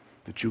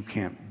you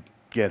can't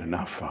get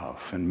enough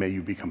of. And may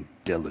you become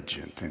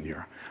diligent in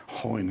your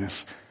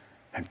holiness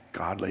and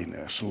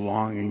godliness,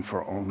 longing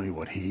for only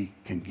what he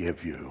can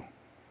give you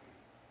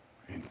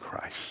in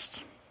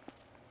Christ.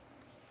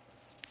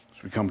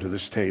 As we come to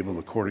this table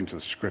according to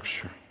the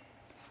Scripture,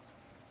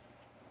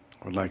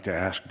 I would like to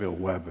ask Bill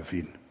Webb if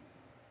he'd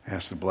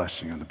ask the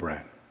blessing on the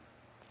bread.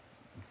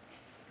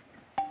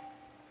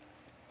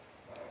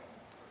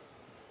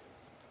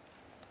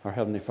 Our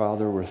Heavenly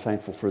Father, we're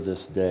thankful for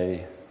this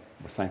day.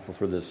 We're thankful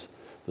for this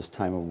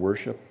time of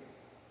worship.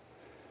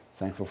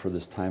 Thankful for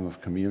this time of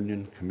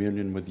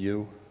communion with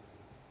you.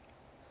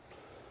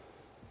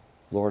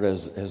 Lord,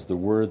 as the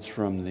words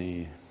from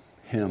the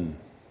hymn,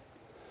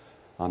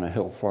 "On a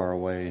hill far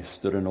away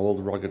stood an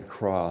old rugged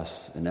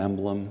cross, an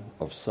emblem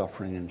of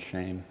suffering and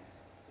shame."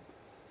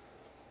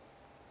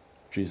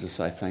 Jesus,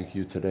 I thank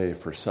you today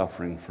for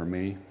suffering for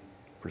me,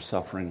 for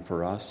suffering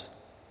for us.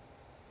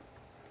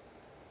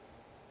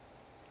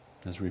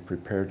 As we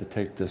prepare to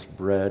take this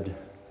bread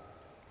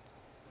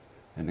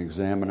and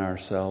examine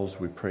ourselves,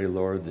 we pray,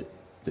 Lord,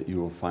 that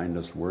you will find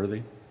us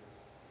worthy,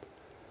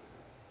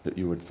 that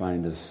you would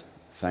find us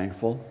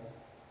thankful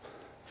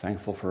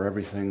for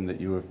everything that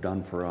you have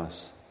done for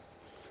us,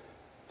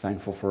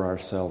 thankful for our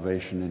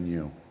salvation in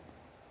you.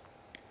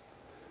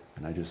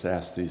 And I just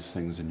ask these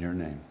things in your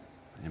name.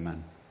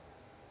 Amen.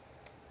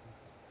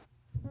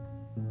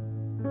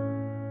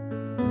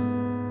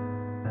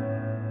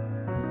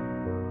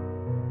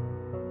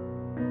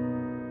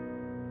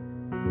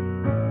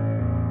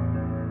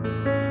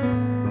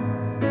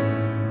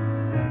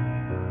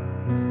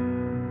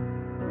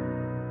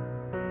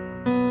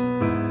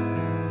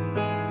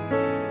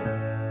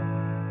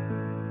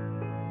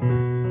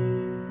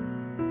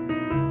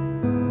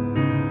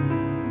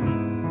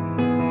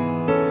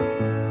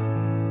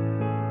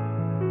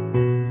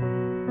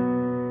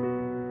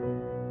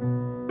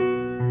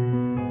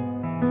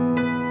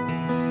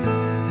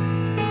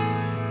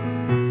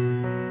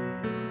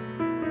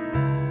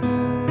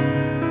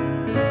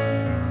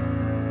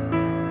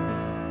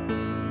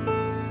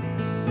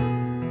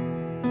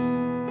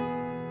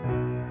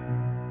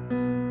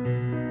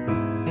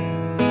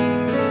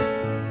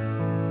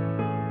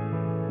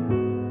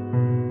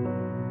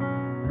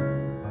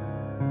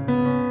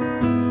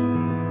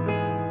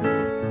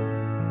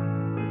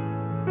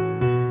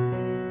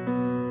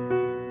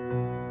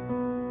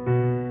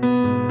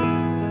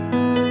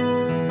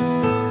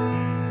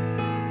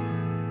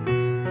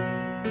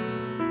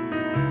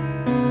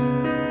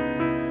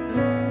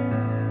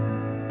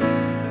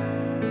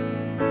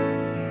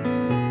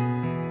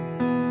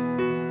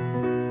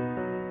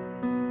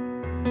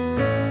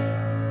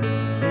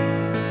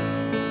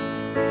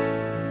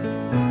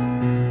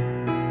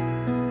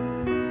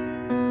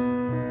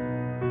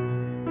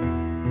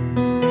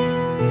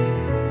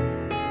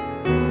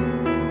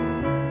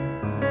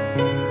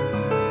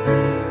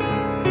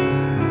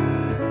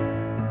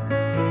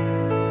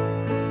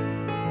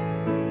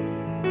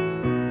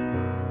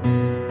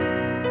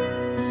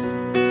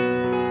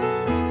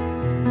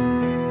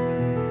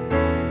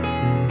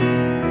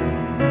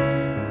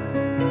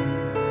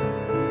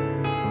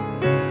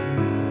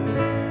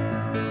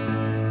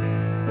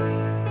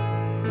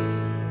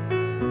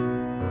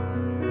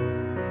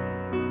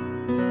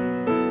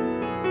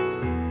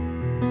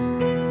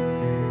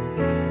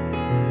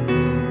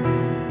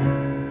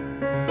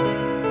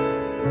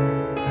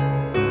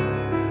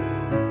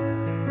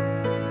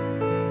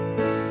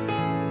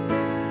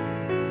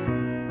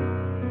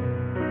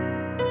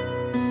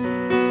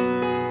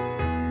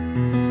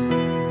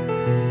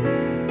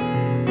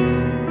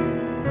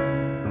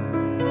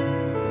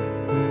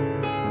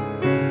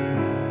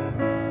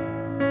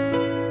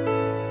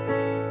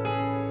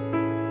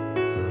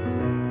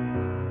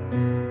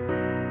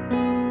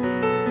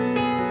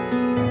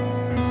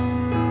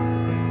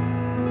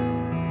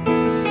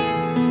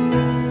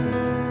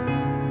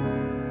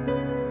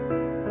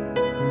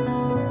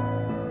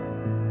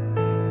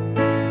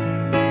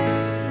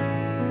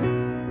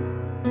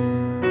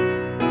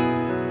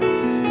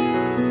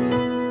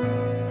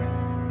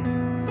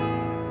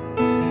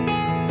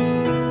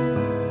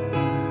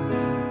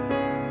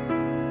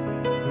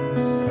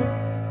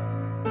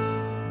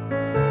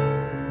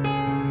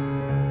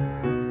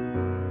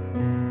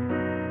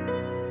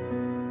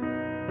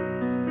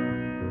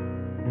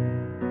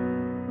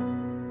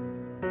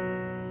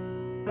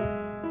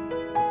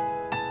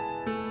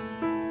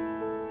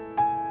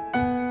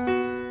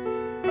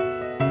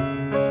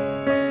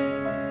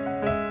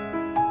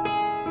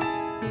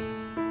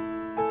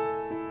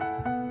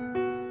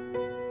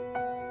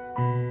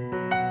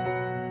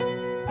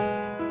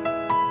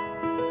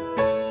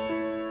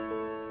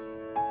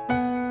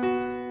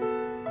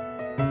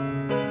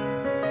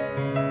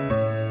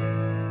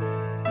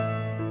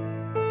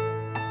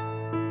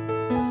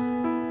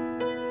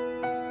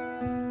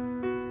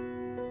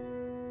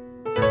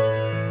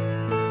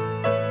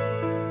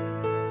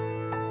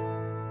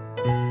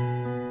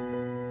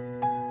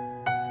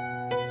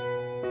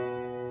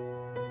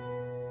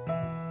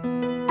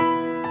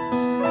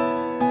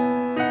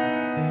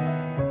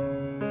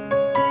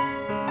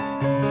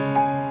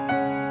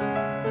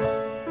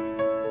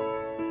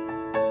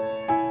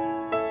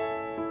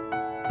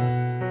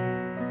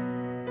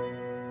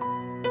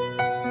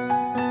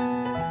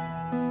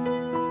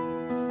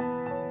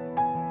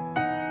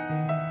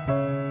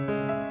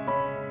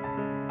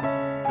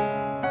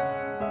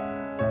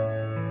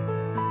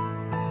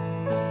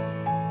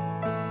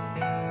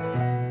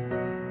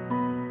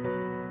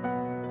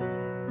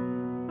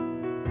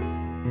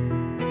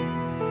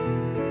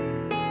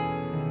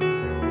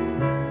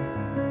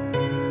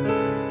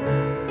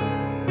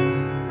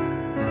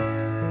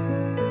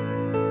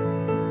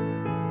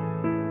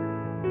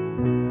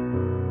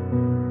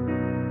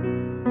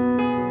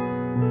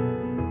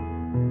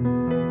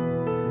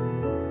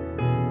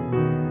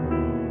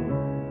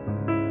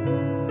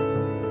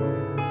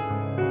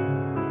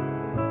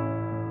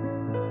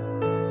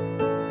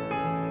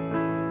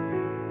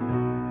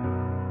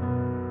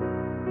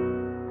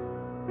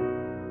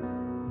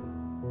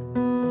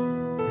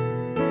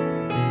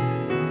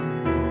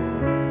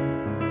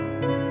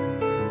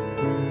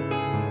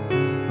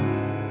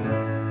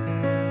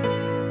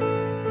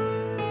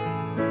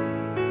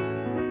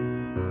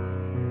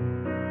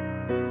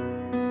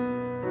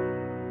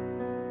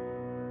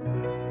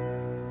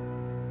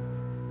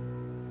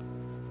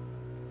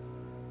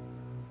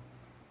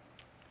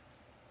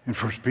 In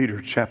 1 Peter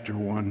chapter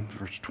 1,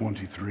 verse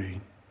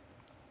 23,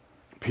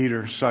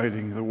 Peter,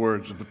 citing the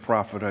words of the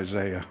prophet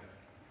Isaiah,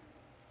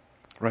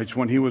 writes,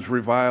 "When he was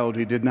reviled,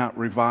 he did not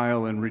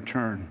revile in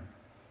return.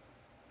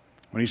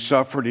 When he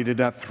suffered, he did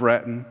not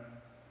threaten,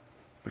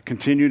 but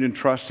continued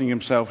entrusting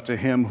himself to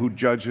him who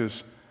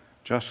judges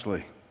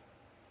justly.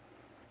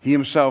 He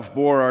himself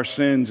bore our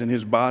sins in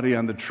his body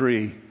on the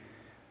tree,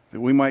 that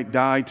we might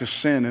die to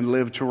sin and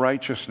live to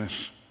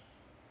righteousness.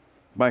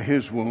 By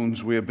his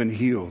wounds we have been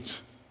healed.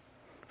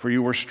 For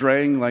you were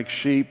straying like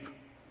sheep,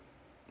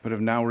 but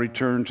have now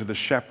returned to the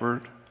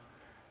shepherd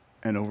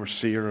and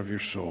overseer of your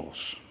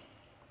souls."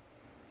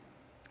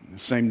 The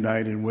same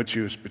night in which he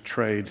was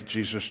betrayed,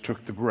 Jesus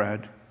took the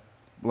bread,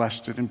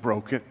 blessed it, and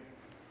broke it,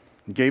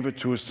 and gave it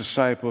to his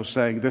disciples,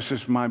 saying, "This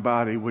is my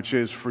body, which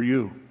is for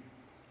you.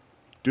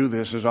 Do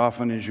this as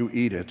often as you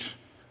eat it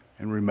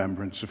in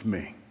remembrance of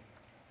me."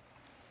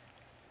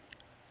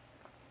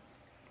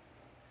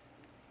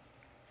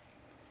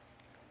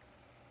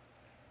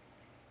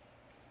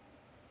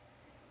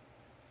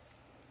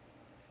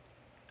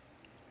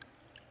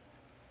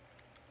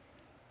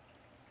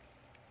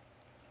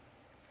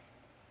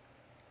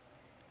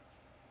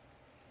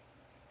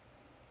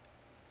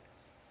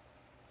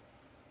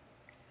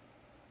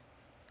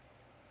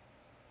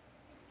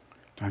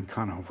 Don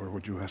Conover,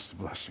 would you ask the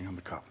blessing on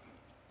the cup?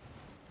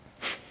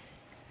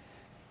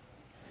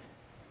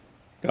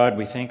 God,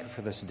 we thank you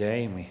for this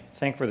day, and we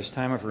thank you for this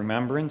time of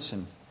remembrance,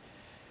 and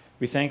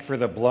we thank you for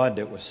the blood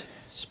that was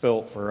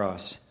spilt for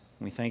us.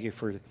 We thank you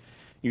for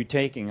you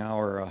taking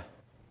our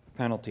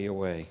penalty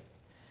away.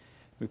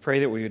 We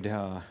pray that we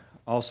would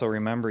also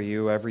remember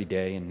you every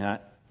day, and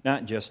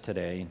not just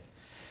today.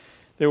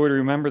 That we would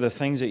remember the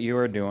things that you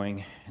are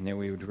doing, and that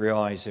we would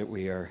realize that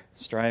we are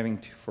striving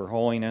for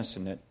holiness,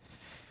 and that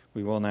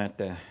we will not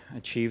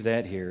achieve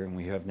that here, and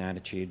we have not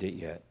achieved it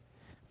yet.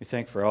 We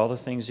thank you for all the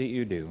things that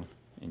you do.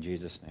 In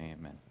Jesus' name,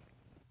 amen.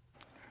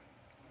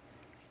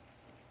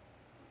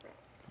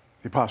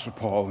 The Apostle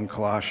Paul in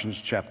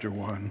Colossians chapter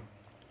 1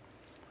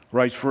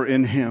 writes, "For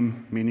in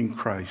him," meaning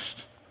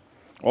Christ,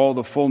 "all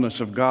the fullness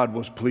of God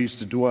was pleased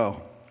to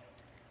dwell,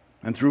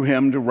 and through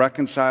him to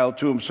reconcile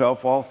to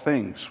himself all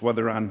things,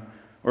 whether on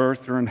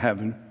earth or in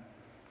heaven,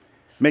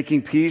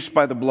 making peace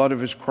by the blood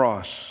of his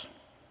cross.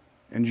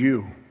 And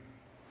you,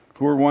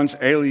 who were once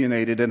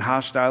alienated and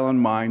hostile in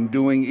mind,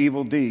 doing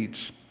evil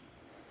deeds,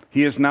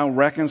 he is now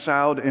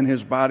reconciled in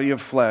his body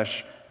of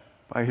flesh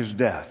by his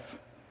death,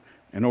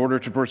 in order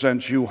to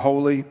present you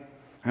holy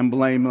and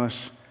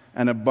blameless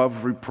and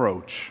above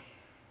reproach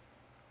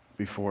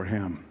before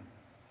him."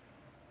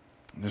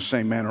 In the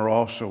same manner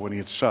also, when he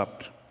had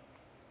supped,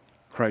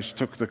 Christ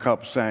took the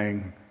cup,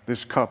 saying,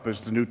 "This cup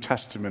is the New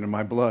Testament in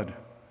my blood.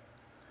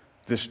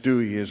 This do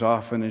ye as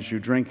often as you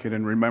drink it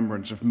in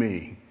remembrance of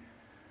me.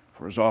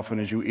 For as often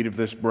as you eat of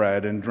this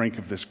bread and drink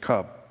of this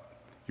cup,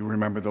 you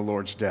remember the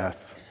Lord's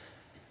death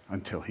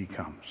until he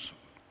comes."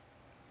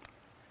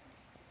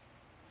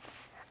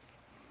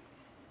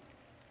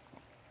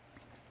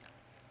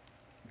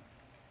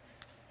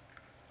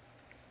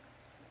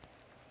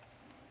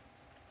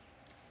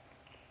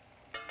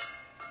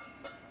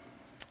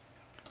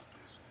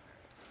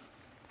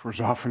 For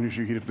as often as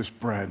you eat of this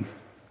bread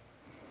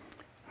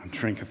and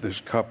drink of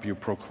this cup, you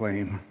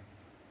proclaim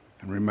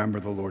and remember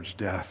the Lord's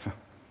death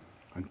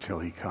until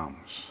he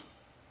comes.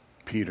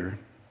 Peter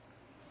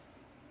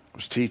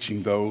was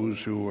teaching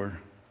those who were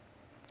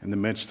in the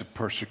midst of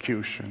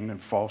persecution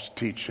and false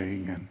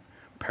teaching and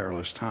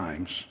perilous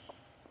times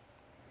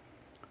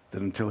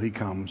that until he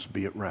comes,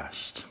 be at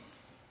rest.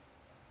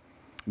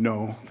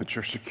 Know that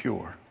you're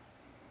secure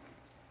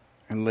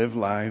and live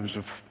lives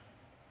of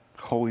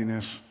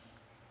holiness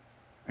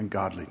and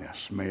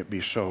godliness. May it be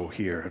so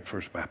here at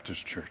First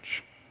Baptist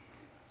Church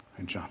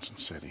in Johnson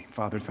City.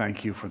 Father,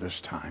 thank you for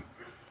this time.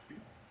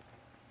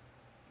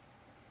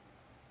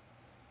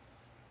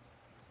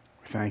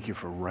 We thank you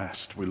for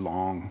rest. We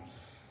long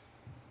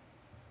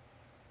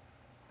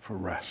for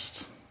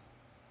rest.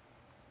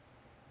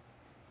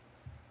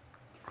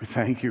 We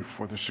thank you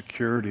for the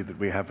security that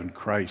we have in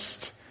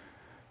Christ.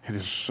 It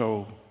is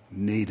so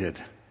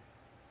needed.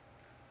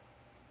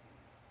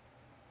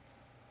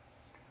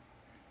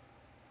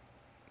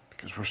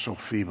 Because we're so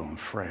feeble and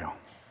frail.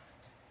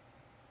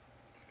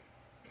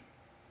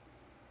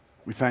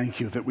 We thank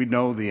you that we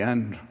know the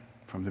end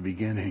from the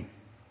beginning.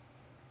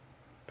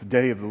 The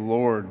day of the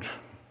Lord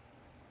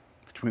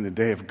between the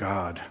day of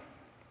God.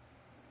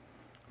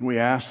 And we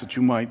ask that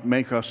you might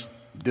make us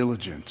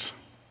diligent.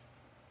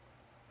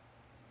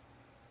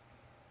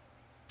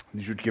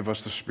 And you should give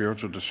us the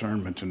spiritual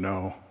discernment to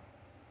know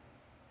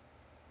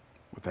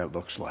what that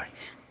looks like.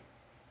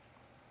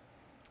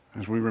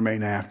 As we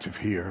remain active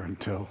here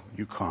until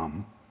you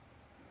come,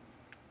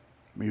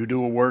 may you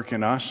do a work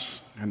in us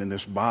and in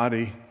this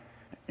body,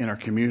 in our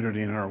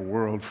community, in our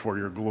world, for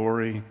your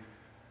glory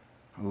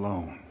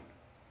alone.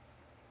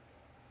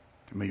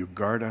 And may you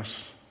guard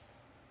us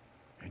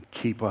and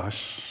keep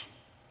us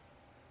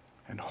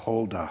and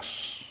hold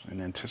us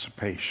in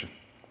anticipation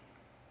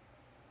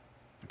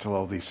until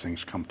all these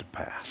things come to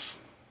pass.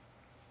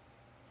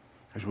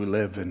 as we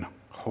live in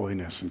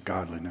holiness and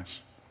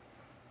godliness.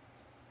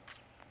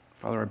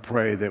 Father, I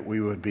pray that we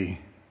would be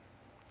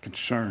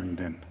concerned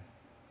and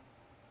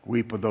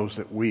weep with those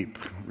that weep,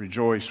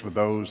 rejoice with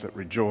those that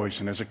rejoice,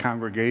 and as a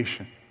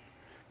congregation,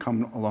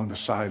 come along the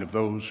side of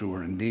those who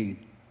are in need.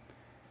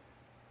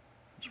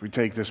 As we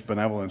take this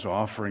benevolence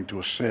offering to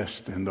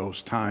assist in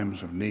those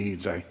times of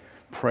needs, I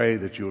pray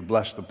that you would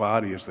bless the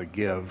body as they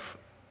give.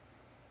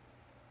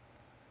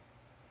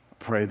 I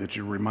pray that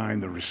you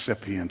remind the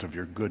recipient of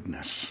your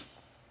goodness.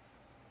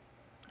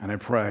 And I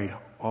pray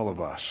all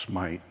of us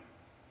might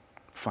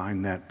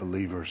find that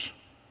believer's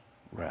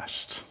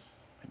rest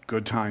in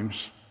good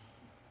times,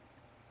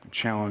 in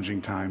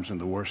challenging times, in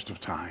the worst of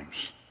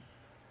times.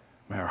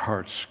 May our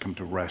hearts come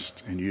to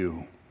rest in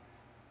you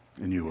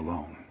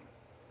alone.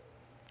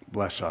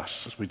 Bless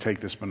us as we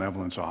take this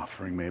benevolence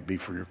offering. May it be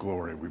for your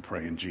glory, we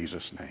pray in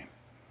Jesus' name.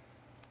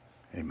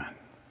 Amen.